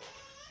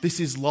 This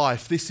is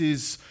life. This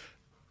is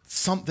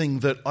something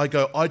that I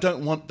go, I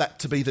don't want that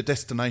to be the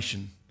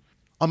destination.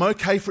 I'm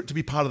okay for it to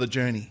be part of the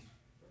journey.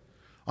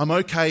 I'm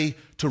okay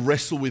to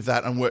wrestle with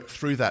that and work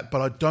through that, but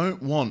I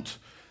don't want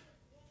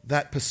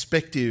that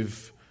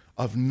perspective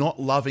of not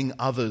loving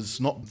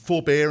others. Not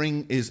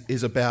forbearing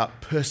is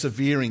about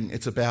persevering.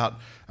 It's about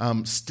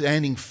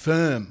standing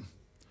firm.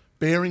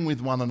 Bearing with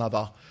one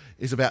another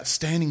is about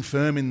standing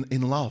firm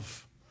in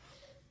love.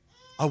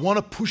 I want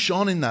to push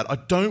on in that. I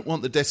don't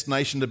want the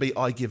destination to be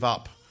I give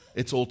up.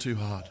 It's all too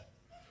hard.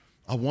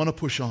 I want to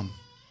push on.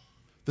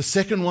 The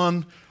second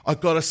one,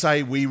 I've got to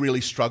say, we really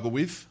struggle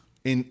with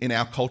in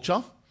our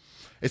culture.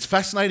 It's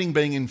fascinating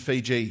being in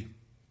Fiji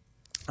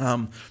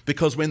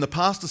because when the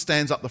pastor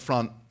stands up the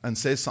front and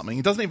says something,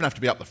 he doesn't even have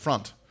to be up the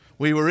front.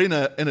 We were in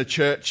a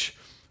church.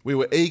 We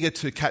were eager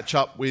to catch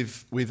up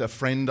with a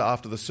friend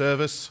after the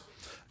service.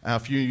 A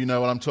few of you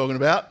know what I'm talking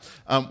about.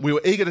 We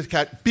were eager to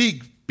catch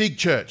big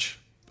church,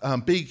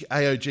 big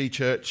AOG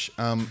church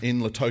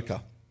in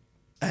Lautoka.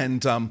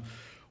 And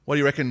what do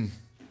you reckon?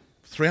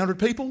 300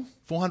 people?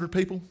 400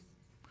 people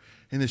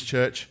in this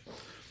church?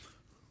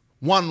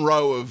 One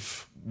row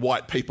of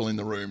white people in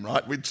the room,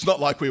 right? It's not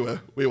like we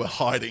were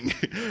hiding.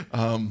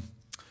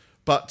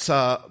 But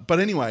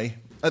anyway,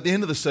 at the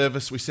end of the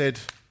service, we said,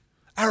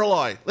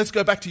 Aralai, let's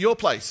go back to your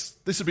place.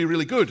 This would be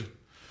really good.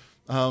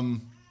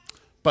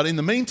 But in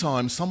the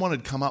meantime, someone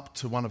had come up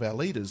to one of our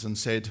leaders and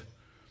said,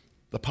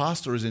 the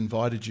pastor has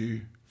invited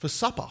you for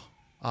supper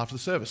after the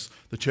service.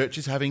 The church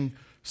is having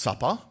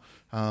supper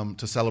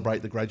to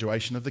celebrate the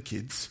graduation of the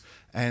kids,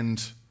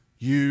 and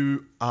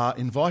you are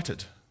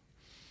invited.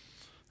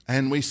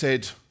 And we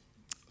said,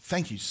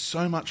 thank you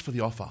so much for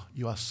the offer.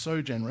 You are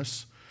so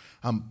generous,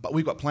 but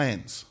we've got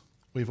plans.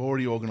 We've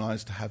already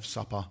organised to have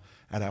supper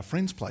at our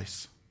friend's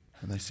place.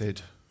 And they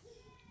said,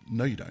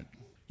 no, you don't.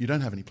 You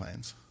don't have any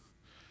plans.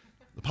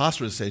 The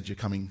pastor has said you're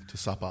coming to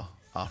supper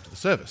after the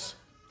service.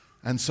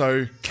 And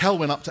so Cal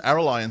went up to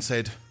Aralai and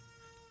said,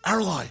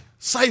 Aralai,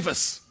 save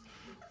us.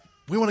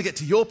 We want to get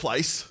to your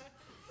place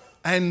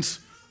and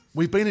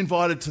we've been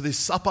invited to this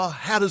supper.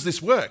 How does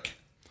this work?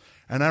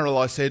 And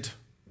Aralai said,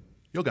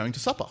 you're going to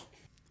supper.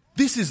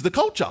 This is the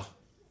culture.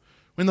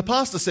 When the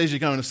pastor says you're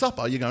going to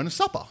supper, you're going to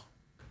supper.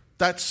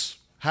 That's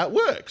how it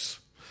works.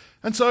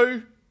 And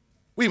so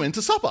we went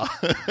to supper.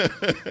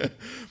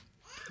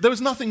 There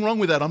was nothing wrong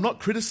with that. I'm not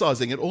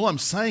criticising it. All I'm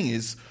saying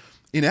is,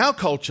 in our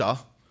culture,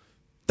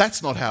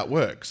 that's not how it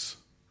works.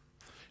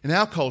 In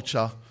our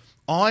culture,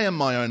 I am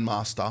my own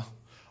master.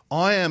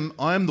 I am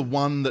the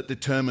one that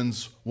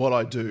determines what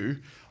I do.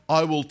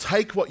 I will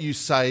take what you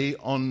say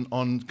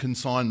on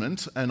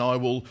consignment and I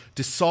will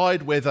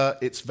decide whether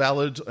it's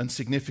valid and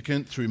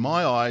significant through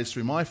my eyes,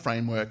 through my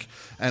framework,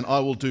 and I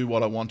will do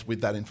what I want with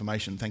that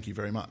information. Thank you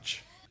very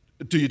much.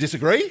 Do you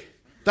disagree?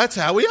 That's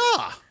how we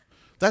are.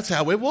 That's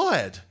how we're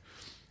wired.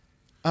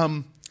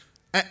 And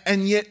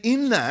yet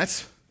in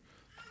that,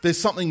 there's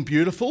something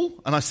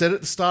beautiful, and I said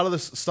at the start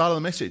of the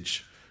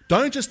message.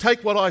 Don't just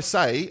take what I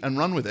say and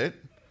run with it,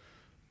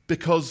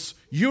 because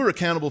you're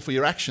accountable for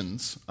your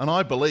actions, and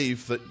I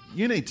believe that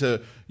you need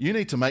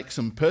to make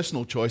some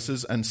personal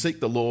choices and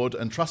seek the Lord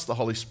and trust the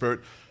Holy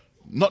Spirit,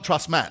 not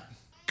trust Matt.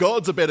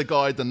 God's a better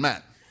guide than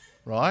Matt,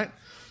 right?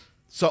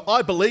 So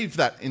I believe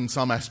that in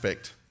some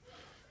aspect.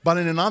 But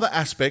in another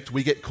aspect,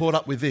 we get caught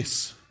up with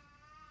this.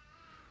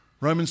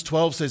 Romans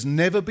 12 says,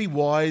 never be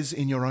wise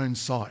in your own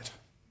sight.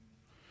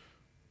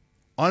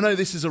 I know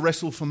this is a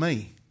wrestle for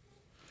me.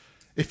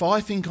 If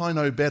I think I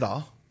know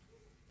better,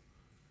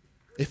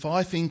 if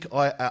I think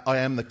I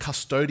am the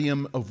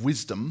custodian of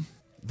wisdom,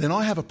 then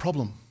I have a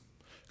problem.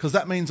 Because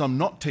that means I'm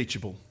not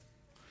teachable.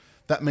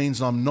 That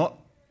means I'm not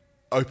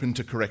open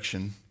to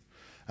correction.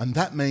 And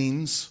that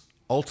means,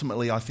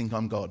 ultimately, I think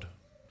I'm God.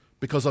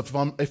 Because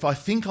if I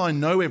think I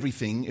know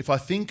everything, if I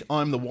think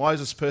I'm the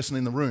wisest person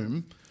in the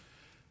room,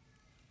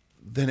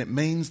 then it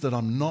means that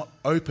I'm not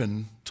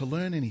open to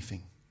learn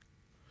anything.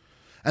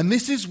 And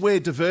this is where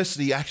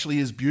diversity actually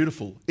is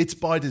beautiful. It's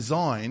by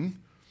design,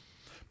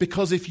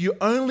 because if you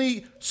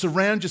only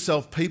surround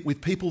yourself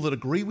with people that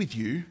agree with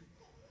you,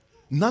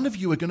 none of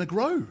you are going to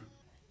grow.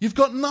 You've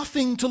got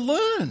nothing to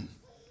learn.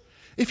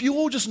 If you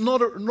all just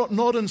nod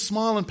and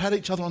smile and pat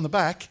each other on the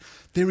back,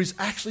 there is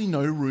actually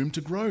no room to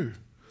grow.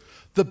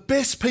 The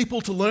best people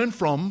to learn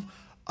from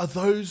are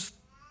those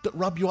that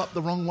rub you up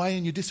the wrong way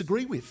and you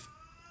disagree with,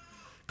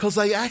 because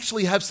they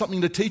actually have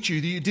something to teach you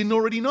that you didn't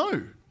already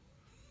know.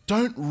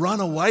 Don't run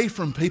away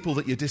from people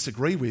that you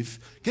disagree with.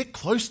 Get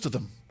close to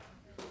them.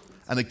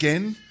 And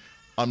again,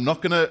 I'm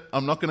not gonna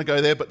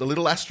go there, but the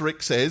little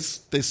asterisk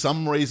says there's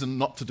some reason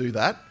not to do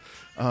that,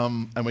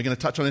 and we're going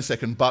to touch on it in a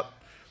second. But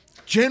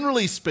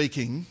generally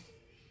speaking,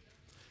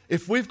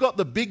 if we've got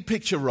the big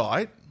picture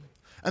right,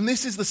 and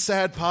this is the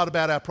sad part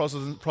about our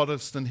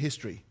Protestant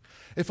history.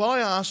 If I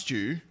asked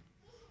you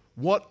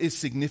what is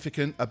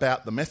significant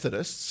about the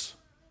Methodists,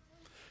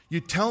 you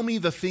tell me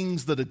the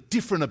things that are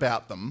different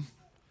about them,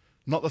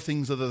 not the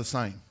things that are the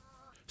same.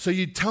 So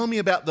you tell me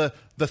about the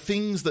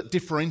things that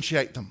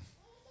differentiate them.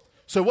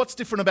 So what's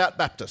different about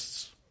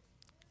Baptists?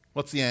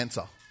 What's the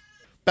answer?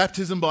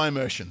 Baptism by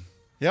immersion.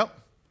 Yep.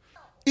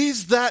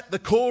 Is that the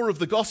core of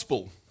the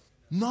gospel?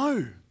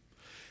 No.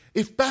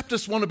 If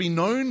Baptists want to be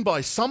known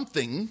by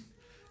something,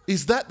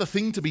 is that the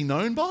thing to be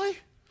known by?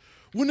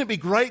 Wouldn't it be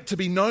great to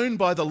be known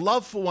by the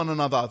love for one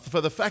another, for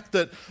the fact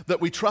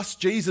that we trust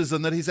Jesus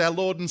and that he's our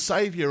Lord and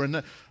Saviour? And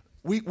that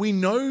we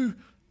know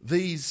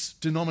these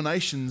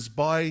denominations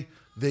by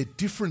their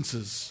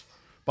differences,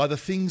 by the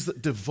things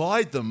that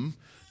divide them,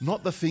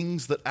 not the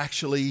things that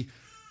actually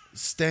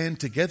stand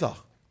together.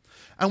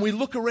 And we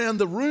look around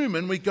the room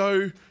and we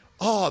go,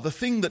 oh, the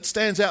thing that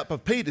stands out for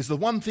Pete is the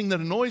one thing that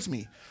annoys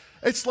me.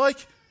 It's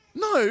like,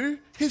 no,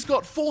 he's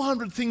got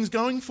 400 things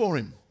going for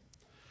him.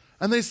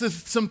 And there's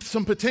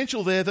some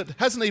potential there that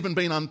hasn't even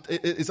been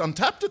is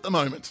untapped at the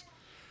moment.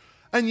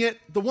 And yet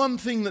the one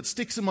thing that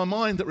sticks in my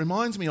mind that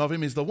reminds me of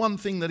him is the one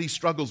thing that he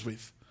struggles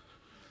with.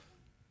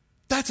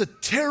 That's a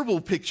terrible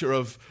picture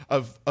of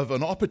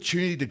an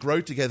opportunity to grow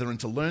together and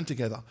to learn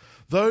together.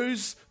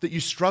 Those that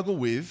you struggle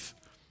with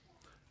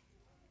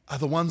are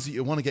the ones that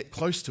you want to get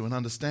close to and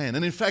understand.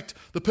 And in fact,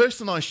 the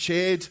person I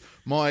shared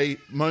my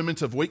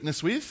moment of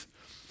weakness with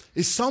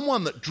is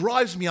someone that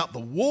drives me up the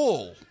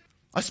wall.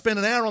 I spent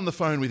an hour on the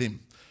phone with him.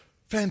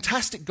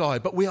 Fantastic guy,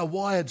 but we are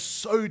wired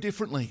so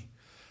differently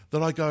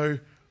that I go,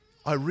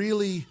 I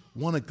really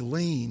want to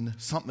glean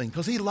something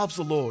because he loves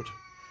the Lord.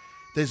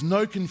 There's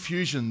no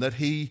confusion that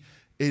he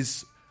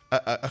is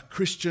a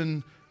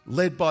Christian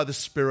led by the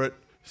Spirit,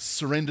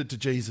 surrendered to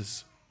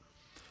Jesus.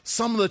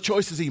 Some of the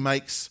choices he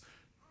makes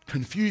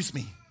confuse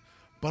me,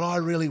 but I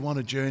really want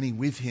to journey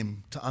with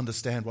him to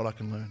understand what I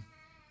can learn.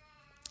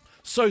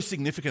 So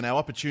significant, our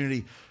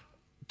opportunity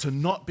to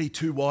not be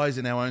too wise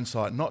in our own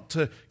sight, not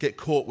to get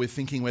caught with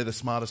thinking we're the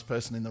smartest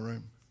person in the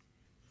room.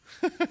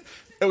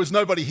 There was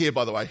nobody here,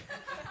 by the way,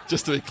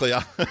 just to be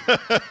clear.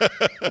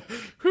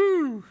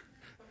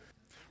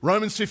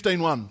 Romans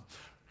 15:1.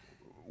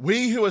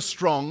 We who are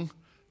strong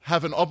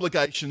have an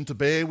obligation to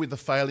bear with the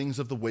failings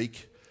of the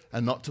weak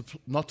and not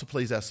to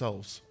please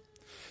ourselves.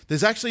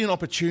 There's actually an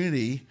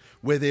opportunity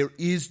where there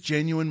is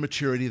genuine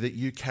maturity that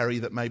you carry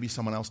that maybe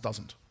someone else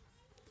doesn't.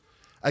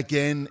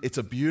 Again, it's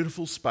a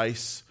beautiful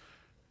space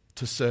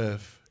to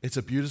serve. It's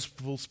a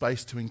beautiful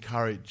space to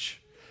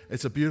encourage.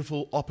 It's a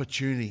beautiful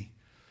opportunity.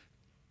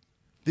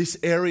 This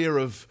area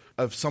of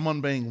someone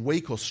being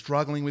weak or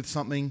struggling with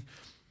something,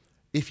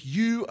 if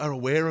you are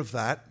aware of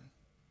that,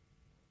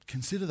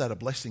 consider that a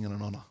blessing and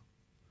an honour.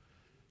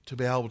 To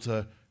be able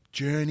to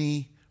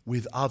journey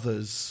with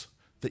others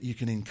that you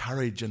can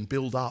encourage and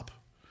build up.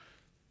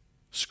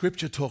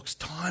 Scripture talks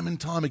time and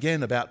time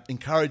again about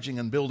encouraging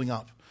and building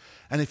up.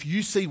 And if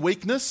you see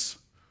weakness,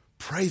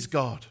 praise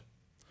God.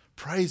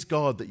 Praise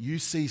God that you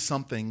see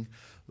something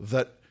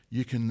that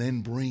you can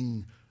then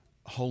bring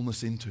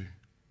wholeness into.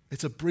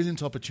 It's a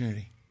brilliant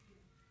opportunity.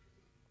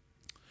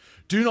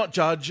 Do not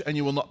judge and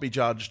you will not be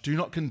judged. Do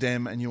not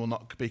condemn and you will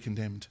not be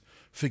condemned.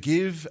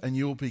 Forgive and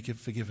you will be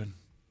forgiven.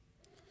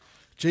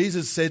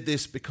 Jesus said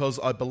this because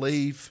I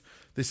believe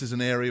this is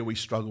an area we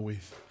struggle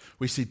with.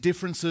 We see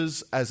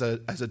differences as a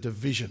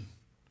division.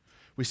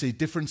 We see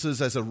differences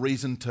as a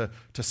reason to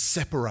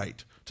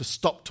separate, to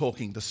stop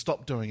talking, to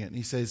stop doing it. And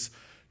he says,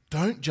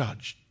 don't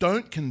judge,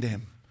 don't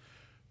condemn.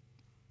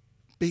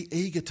 Be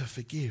eager to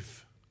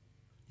forgive.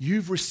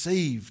 You've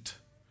received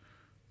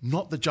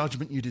not the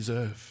judgment you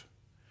deserve.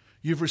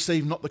 You've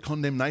received not the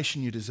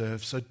condemnation you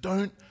deserve. So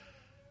don't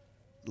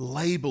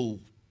label,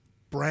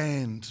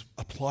 brand,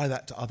 apply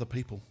that to other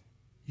people.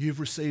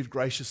 You've received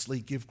graciously,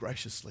 give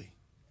graciously.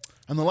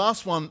 And the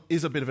last one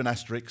is a bit of an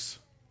asterisk.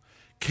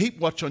 Keep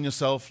watch on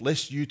yourself,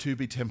 lest you too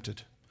be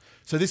tempted.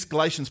 So this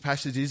Galatians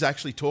passage is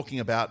actually talking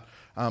about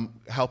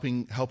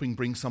helping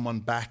bring someone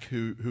back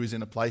who is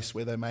in a place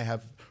where they may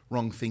have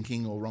wrong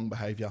thinking or wrong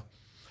behaviour.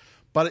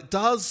 But it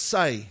does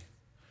say,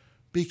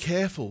 be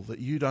careful that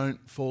you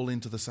don't fall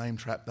into the same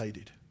trap they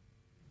did.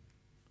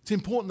 It's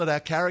important that our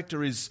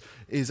character is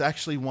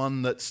actually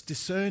one that's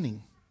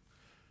discerning.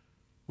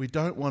 We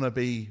don't want to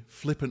be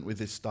flippant with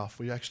this stuff.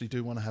 We actually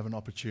do want to have an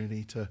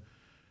opportunity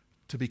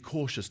to be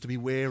cautious, to be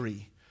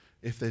wary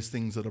if there's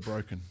things that are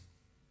broken.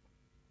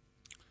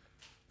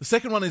 The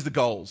second one is the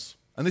goals.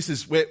 And this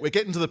is, we're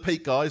getting to the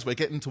peak, guys. We're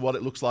getting to what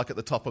it looks like at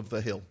the top of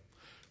the hill.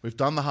 We've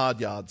done the hard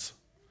yards.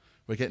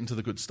 We're getting to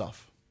the good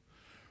stuff.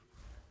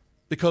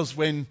 Because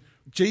when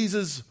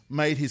Jesus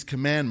made his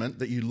commandment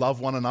that you love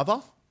one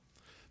another,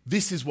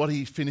 this is what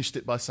he finished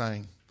it by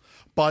saying.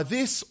 By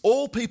this,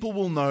 all people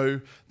will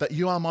know that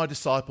you are my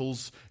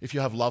disciples if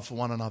you have love for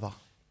one another.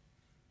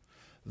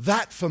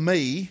 That, for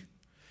me,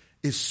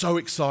 is so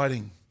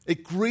exciting.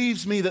 It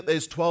grieves me that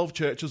there's 12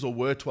 churches, or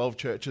were 12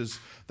 churches,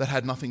 that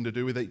had nothing to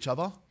do with each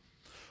other.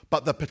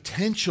 But the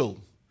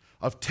potential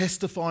of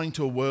testifying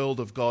to a world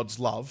of God's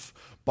love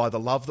by the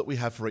love that we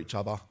have for each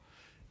other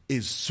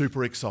is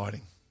super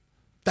exciting.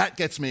 That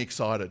gets me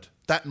excited.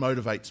 That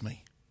motivates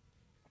me.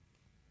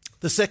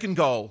 The second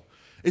goal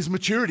is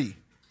maturity.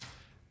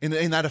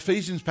 In that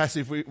Ephesians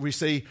passage, we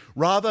see,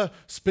 rather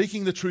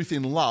speaking the truth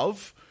in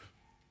love,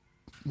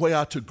 We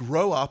are to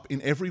grow up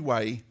in every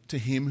way to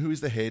him who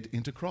is the head,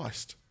 into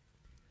Christ.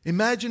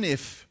 Imagine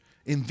if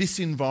in this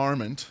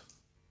environment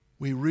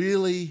we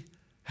really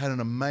had an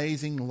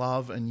amazing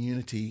love and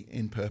unity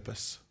in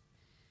purpose.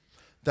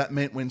 That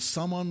meant when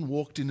someone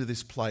walked into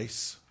this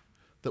place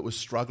that was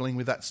struggling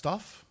with that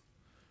stuff,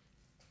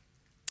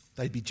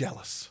 they'd be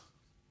jealous.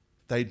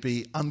 They'd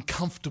be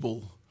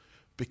uncomfortable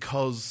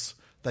because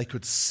they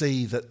could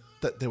see that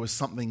there was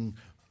something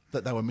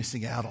that they were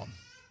missing out on.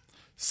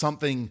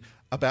 Something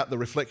about the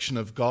reflection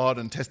of God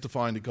and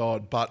testifying to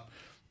God, but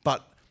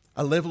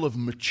a level of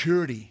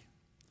maturity,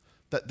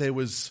 that there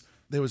was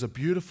a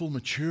beautiful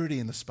maturity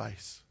in the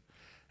space.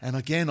 And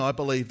again, I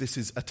believe this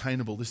is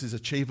attainable, this is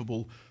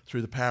achievable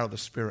through the power of the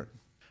Spirit.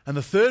 And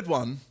the third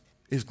one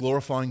is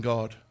glorifying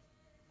God.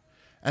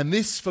 And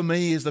this, for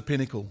me, is the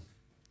pinnacle.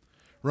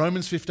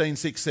 Romans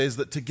 15:6 says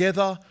that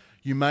together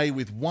you may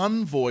with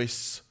one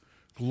voice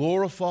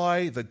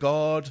glorify the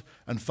God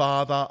and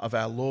Father of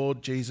our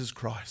Lord Jesus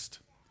Christ.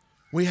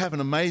 We have an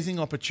amazing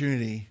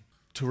opportunity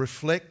to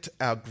reflect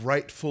our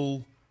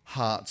grateful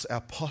hearts,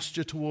 our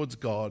posture towards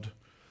God,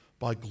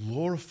 by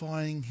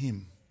glorifying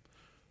him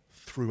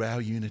through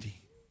our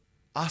unity.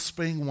 Us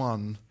being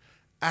one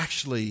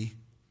actually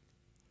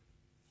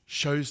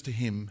shows to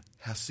him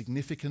how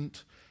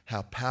significant,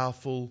 how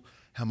powerful,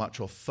 how much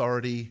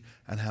authority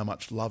and how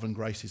much love and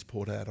grace is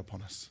poured out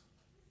upon us.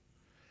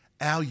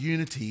 Our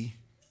unity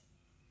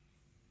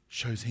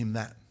shows him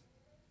that.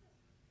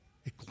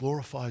 It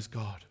glorifies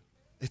God.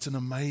 It's an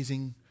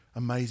amazing,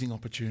 amazing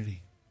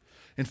opportunity.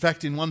 In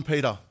fact, in 1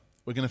 Peter,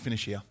 we're going to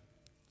finish here.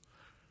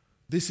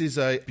 This is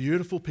a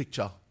beautiful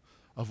picture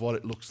of what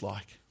it looks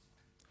like.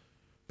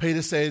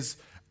 Peter says,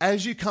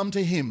 as you come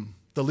to him,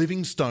 the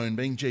living stone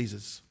being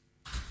Jesus,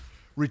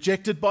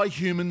 rejected by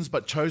humans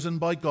but chosen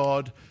by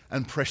God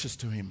and precious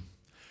to him,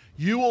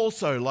 you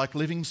also, like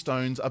living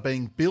stones, are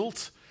being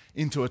built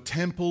into a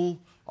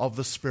temple of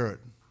the Spirit.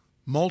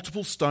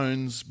 Multiple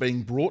stones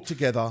being brought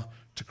together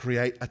to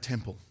create a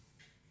temple.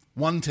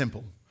 One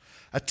temple.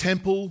 A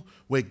temple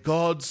where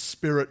God's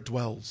Spirit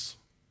dwells.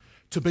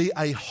 To be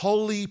a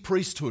holy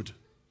priesthood,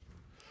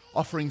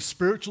 offering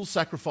spiritual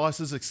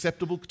sacrifices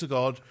acceptable to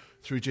God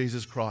through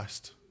Jesus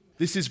Christ.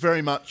 This is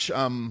very much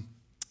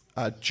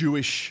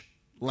Jewish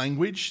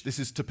language. This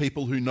is to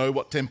people who know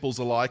what temples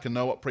are like and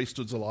know what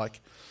priesthoods are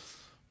like.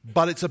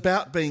 But it's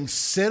about being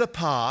set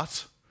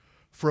apart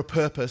for a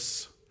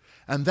purpose,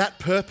 and that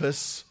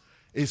purpose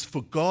is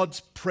for God's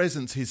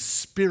presence, his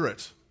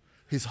Spirit,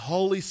 his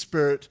Holy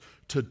Spirit,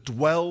 to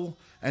dwell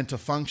and to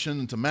function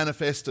and to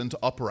manifest and to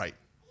operate.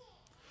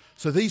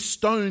 So these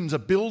stones are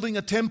building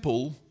a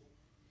temple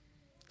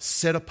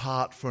set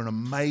apart for an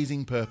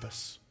amazing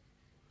purpose.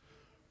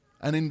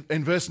 And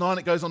in verse 9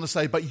 it goes on to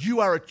say, but you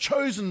are a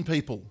chosen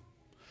people,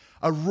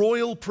 a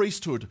royal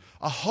priesthood,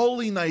 a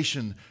holy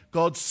nation,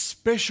 God's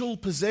special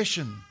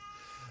possession,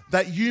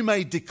 that you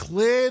may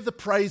declare the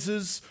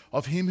praises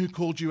of him who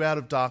called you out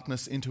of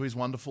darkness into his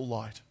wonderful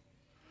light.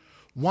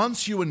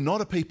 Once you were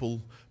not a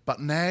people, but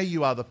now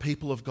you are the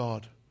people of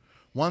God.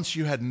 Once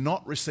you had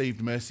not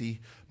received mercy,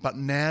 but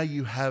now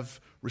you have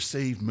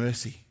received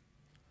mercy.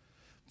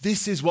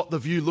 This is what the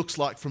view looks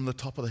like from the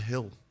top of the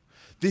hill.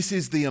 This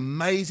is the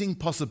amazing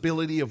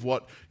possibility of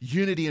what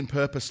unity and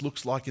purpose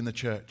looks like in the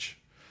church.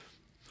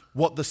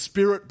 What the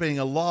Spirit being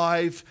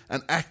alive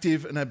and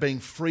active and being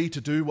free to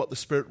do what the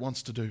Spirit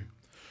wants to do.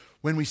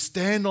 When we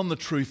stand on the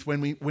truth,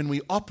 when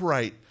we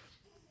operate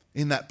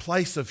in that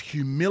place of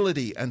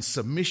humility and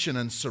submission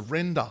and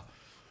surrender,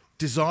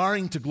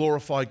 desiring to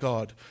glorify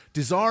God,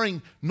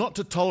 desiring not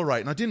to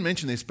tolerate. And I didn't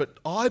mention this, but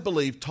I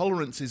believe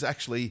tolerance is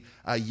actually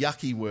a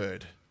yucky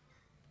word.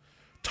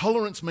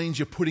 Tolerance means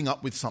you're putting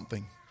up with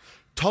something.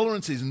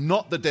 Tolerance is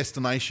not the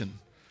destination.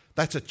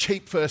 That's a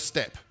cheap first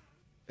step.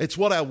 It's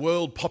what our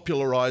world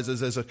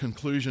popularizes as a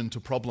conclusion to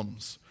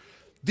problems.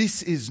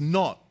 This is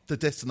not the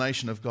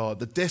destination of God.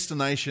 The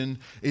destination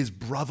is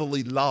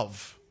brotherly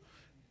love,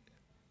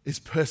 is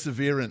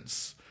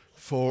perseverance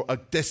for a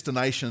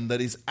destination that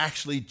is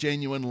actually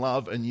genuine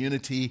love and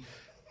unity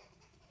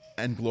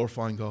and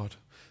glorifying God.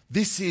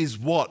 This is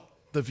what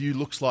the view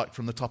looks like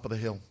from the top of the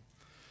hill.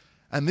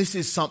 And this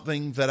is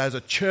something that as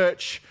a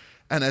church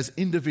and as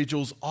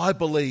individuals, I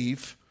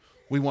believe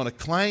we want to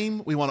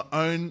claim, we want to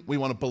own, we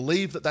want to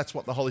believe that that's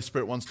what the Holy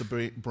Spirit wants to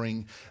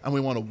bring, and we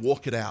want to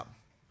walk it out.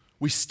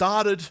 We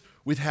started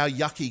with how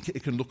yucky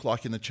it can look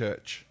like in the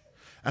church.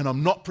 And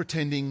I'm not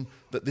pretending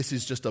that this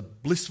is just a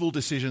blissful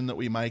decision that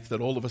we make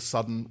that all of a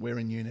sudden we're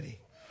in unity.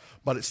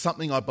 But it's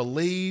something I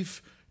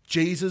believe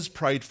Jesus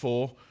prayed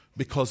for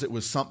because it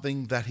was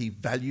something that he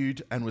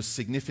valued and was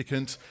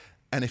significant.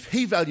 And if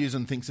he values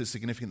and thinks it's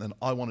significant, then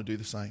I want to do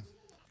the same.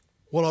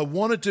 What I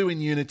want to do in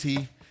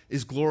unity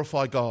is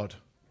glorify God,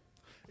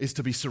 is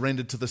to be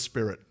surrendered to the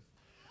Spirit.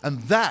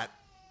 And that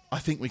I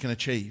think we can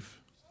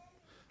achieve.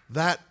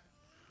 That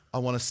I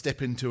want to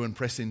step into and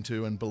press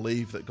into and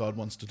believe that God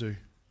wants to do.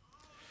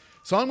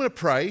 So I'm going to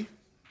pray.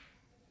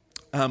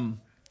 I'm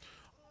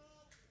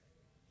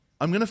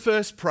going to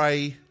first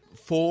pray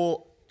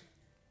for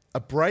a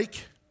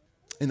break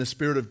in the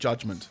spirit of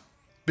judgment.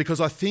 Because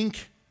I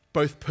think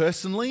both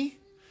personally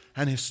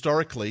and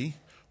historically,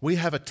 we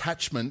have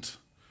attachment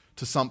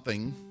to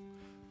something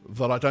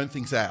that I don't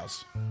think's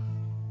ours.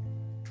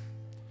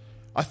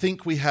 I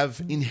think we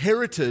have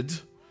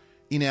inherited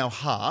in our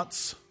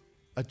hearts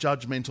a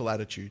judgmental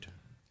attitude.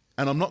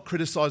 And I'm not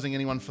criticising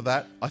anyone for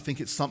that. I think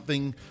it's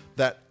something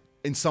that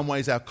in some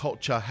ways our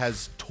culture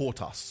has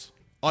taught us.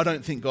 I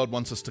don't think God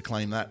wants us to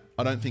claim that.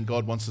 I don't think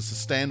God wants us to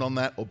stand on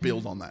that or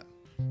build on that.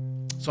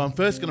 So I'm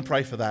first going to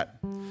pray for that.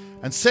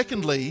 And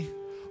secondly,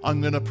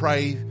 I'm going to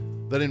pray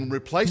that in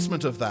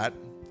replacement of that,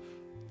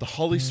 the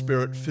Holy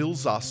Spirit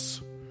fills us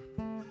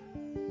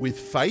with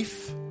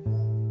faith,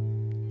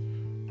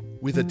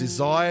 with a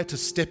desire to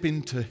step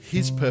into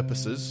His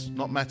purposes,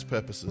 not Matt's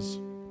purposes,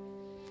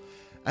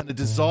 and a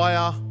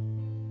desire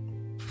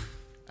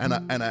and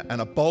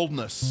a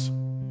boldness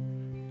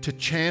to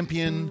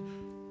champion,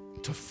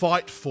 to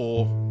fight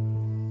for,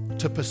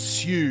 to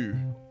pursue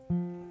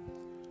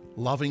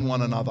loving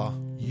one another,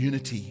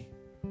 unity,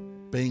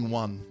 being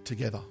one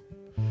together.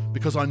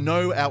 Because I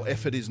know our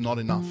effort is not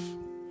enough.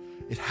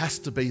 It has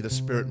to be the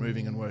Spirit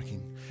moving and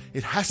working.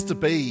 It has to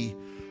be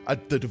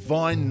the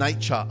divine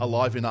nature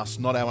alive in us,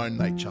 not our own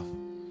nature.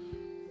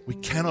 We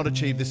cannot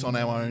achieve this on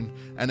our own,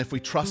 and if we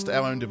trust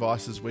our own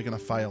devices, we're going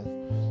to fail.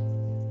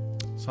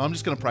 So I'm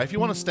just going to pray. If you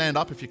want to stand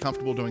up, if you're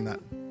comfortable doing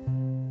that.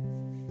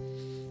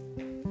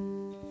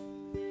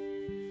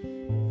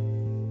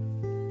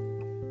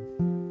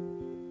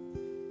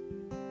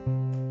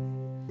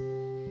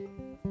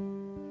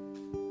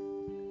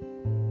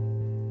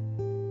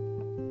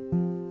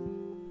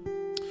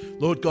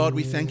 Lord God,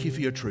 we thank you for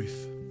your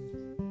truth.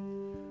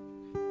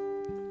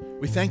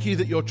 We thank you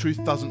that your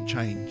truth doesn't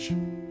change.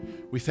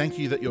 We thank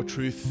you that your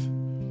truth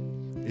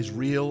is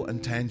real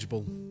and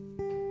tangible.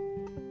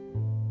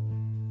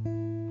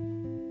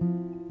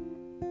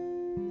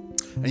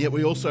 And yet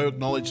we also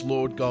acknowledge,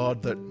 Lord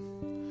God, that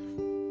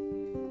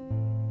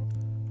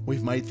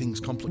we've made things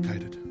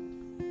complicated.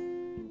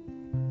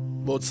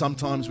 Lord,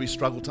 sometimes we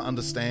struggle to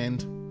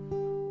understand.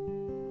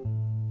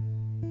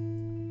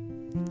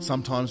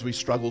 Sometimes we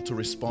struggle to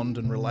respond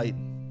and relate.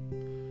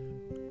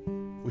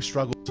 We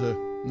struggle to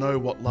know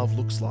what love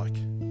looks like.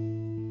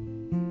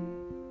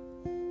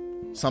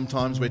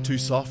 Sometimes we're too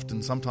soft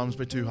and sometimes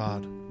we're too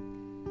hard.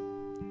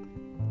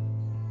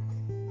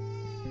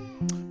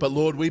 But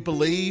Lord, we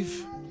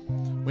believe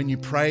when you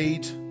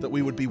prayed that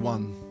we would be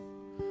one.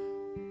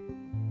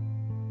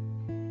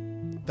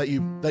 That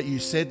you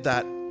said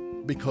that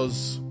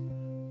because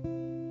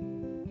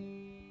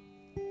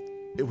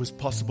it was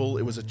possible,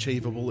 it was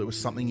achievable, it was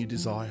something you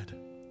desired.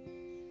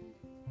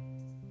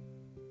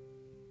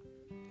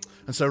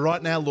 And so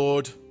right now,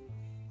 Lord,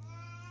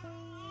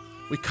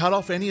 we cut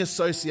off any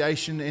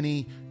association,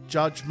 any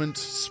judgment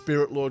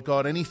spirit, Lord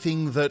God,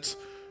 anything that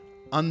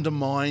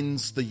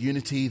undermines the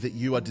unity that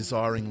you are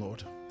desiring,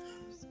 Lord.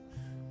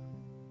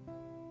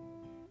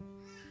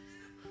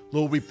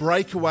 Lord, we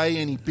break away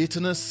any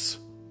bitterness,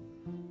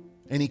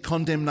 any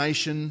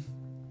condemnation,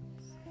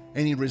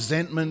 any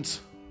resentment,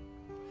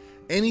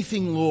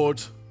 anything,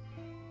 Lord,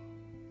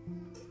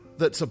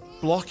 that's a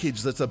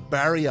blockage, that's a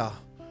barrier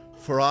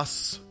for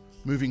us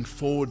moving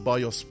forward by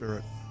your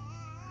Spirit.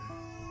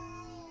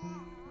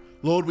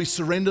 Lord, we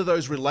surrender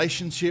those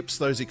relationships,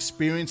 those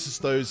experiences,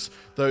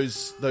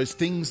 those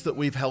things that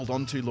we've held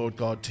on to, Lord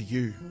God, to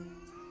you.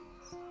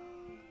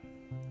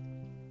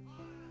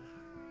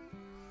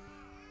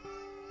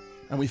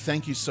 And we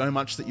thank you so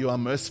much that you are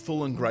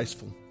merciful and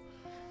graceful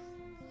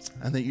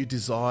and that you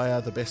desire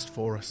the best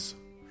for us,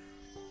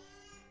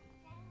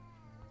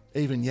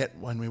 even yet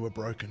when we were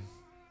broken.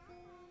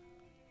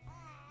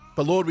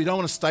 But Lord, we don't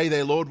want to stay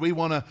there, Lord. We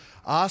want to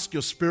ask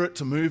your Spirit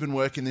to move and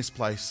work in this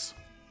place.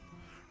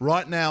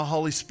 Right now,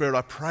 Holy Spirit,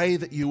 I pray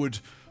that you would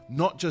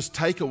not just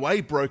take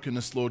away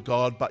brokenness, Lord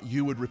God, but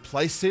you would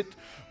replace it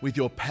with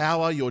your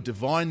power, your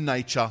divine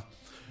nature.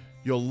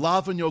 Your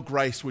love and your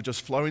grace would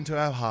just flow into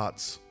our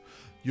hearts.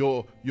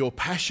 Your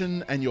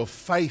passion and your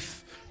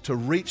faith to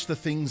reach the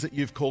things that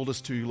you've called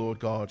us to, Lord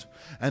God,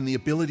 and the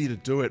ability to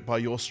do it by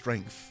your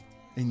strength,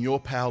 in your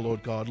power,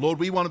 Lord God. Lord,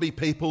 we want to be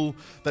people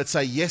that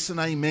say yes and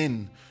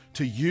amen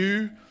to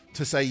you,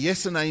 to say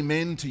yes and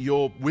amen to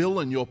your will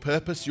and your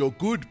purpose, your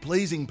good,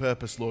 pleasing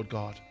purpose, Lord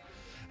God.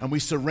 And we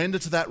surrender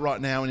to that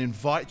right now and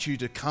invite you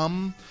to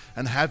come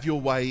and have your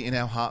way in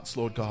our hearts,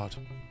 Lord God.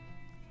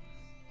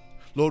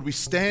 Lord, we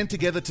stand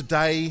together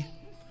today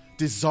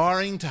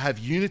desiring to have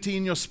unity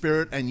in your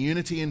Spirit and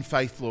unity in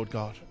faith, Lord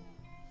God.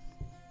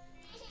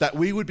 That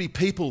we would be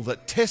people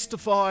that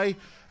testify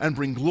and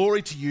bring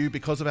glory to you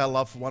because of our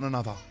love for one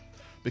another,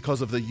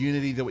 because of the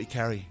unity that we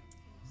carry.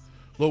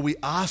 Lord, we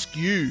ask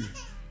you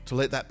to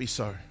let that be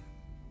so.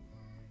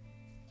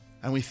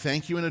 And we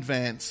thank you in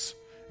advance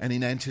and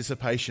in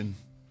anticipation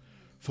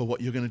for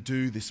what you're going to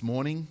do this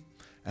morning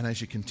and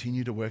as you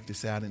continue to work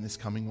this out in this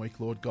coming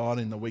week, Lord God,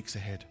 in the weeks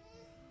ahead.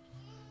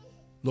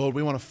 Lord,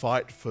 we want to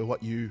fight for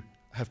what you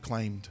have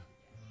claimed.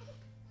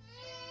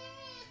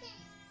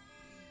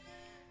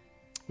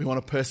 We want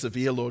to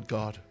persevere, Lord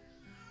God.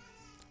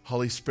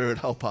 Holy Spirit,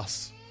 help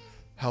us.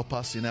 Help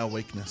us in our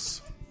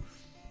weakness.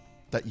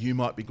 that you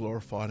might be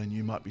glorified and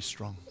you might be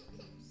strong.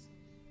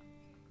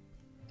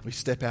 We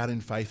step out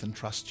in faith and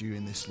trust you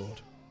in this,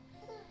 Lord.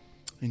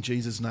 In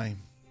Jesus' name,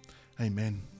 amen.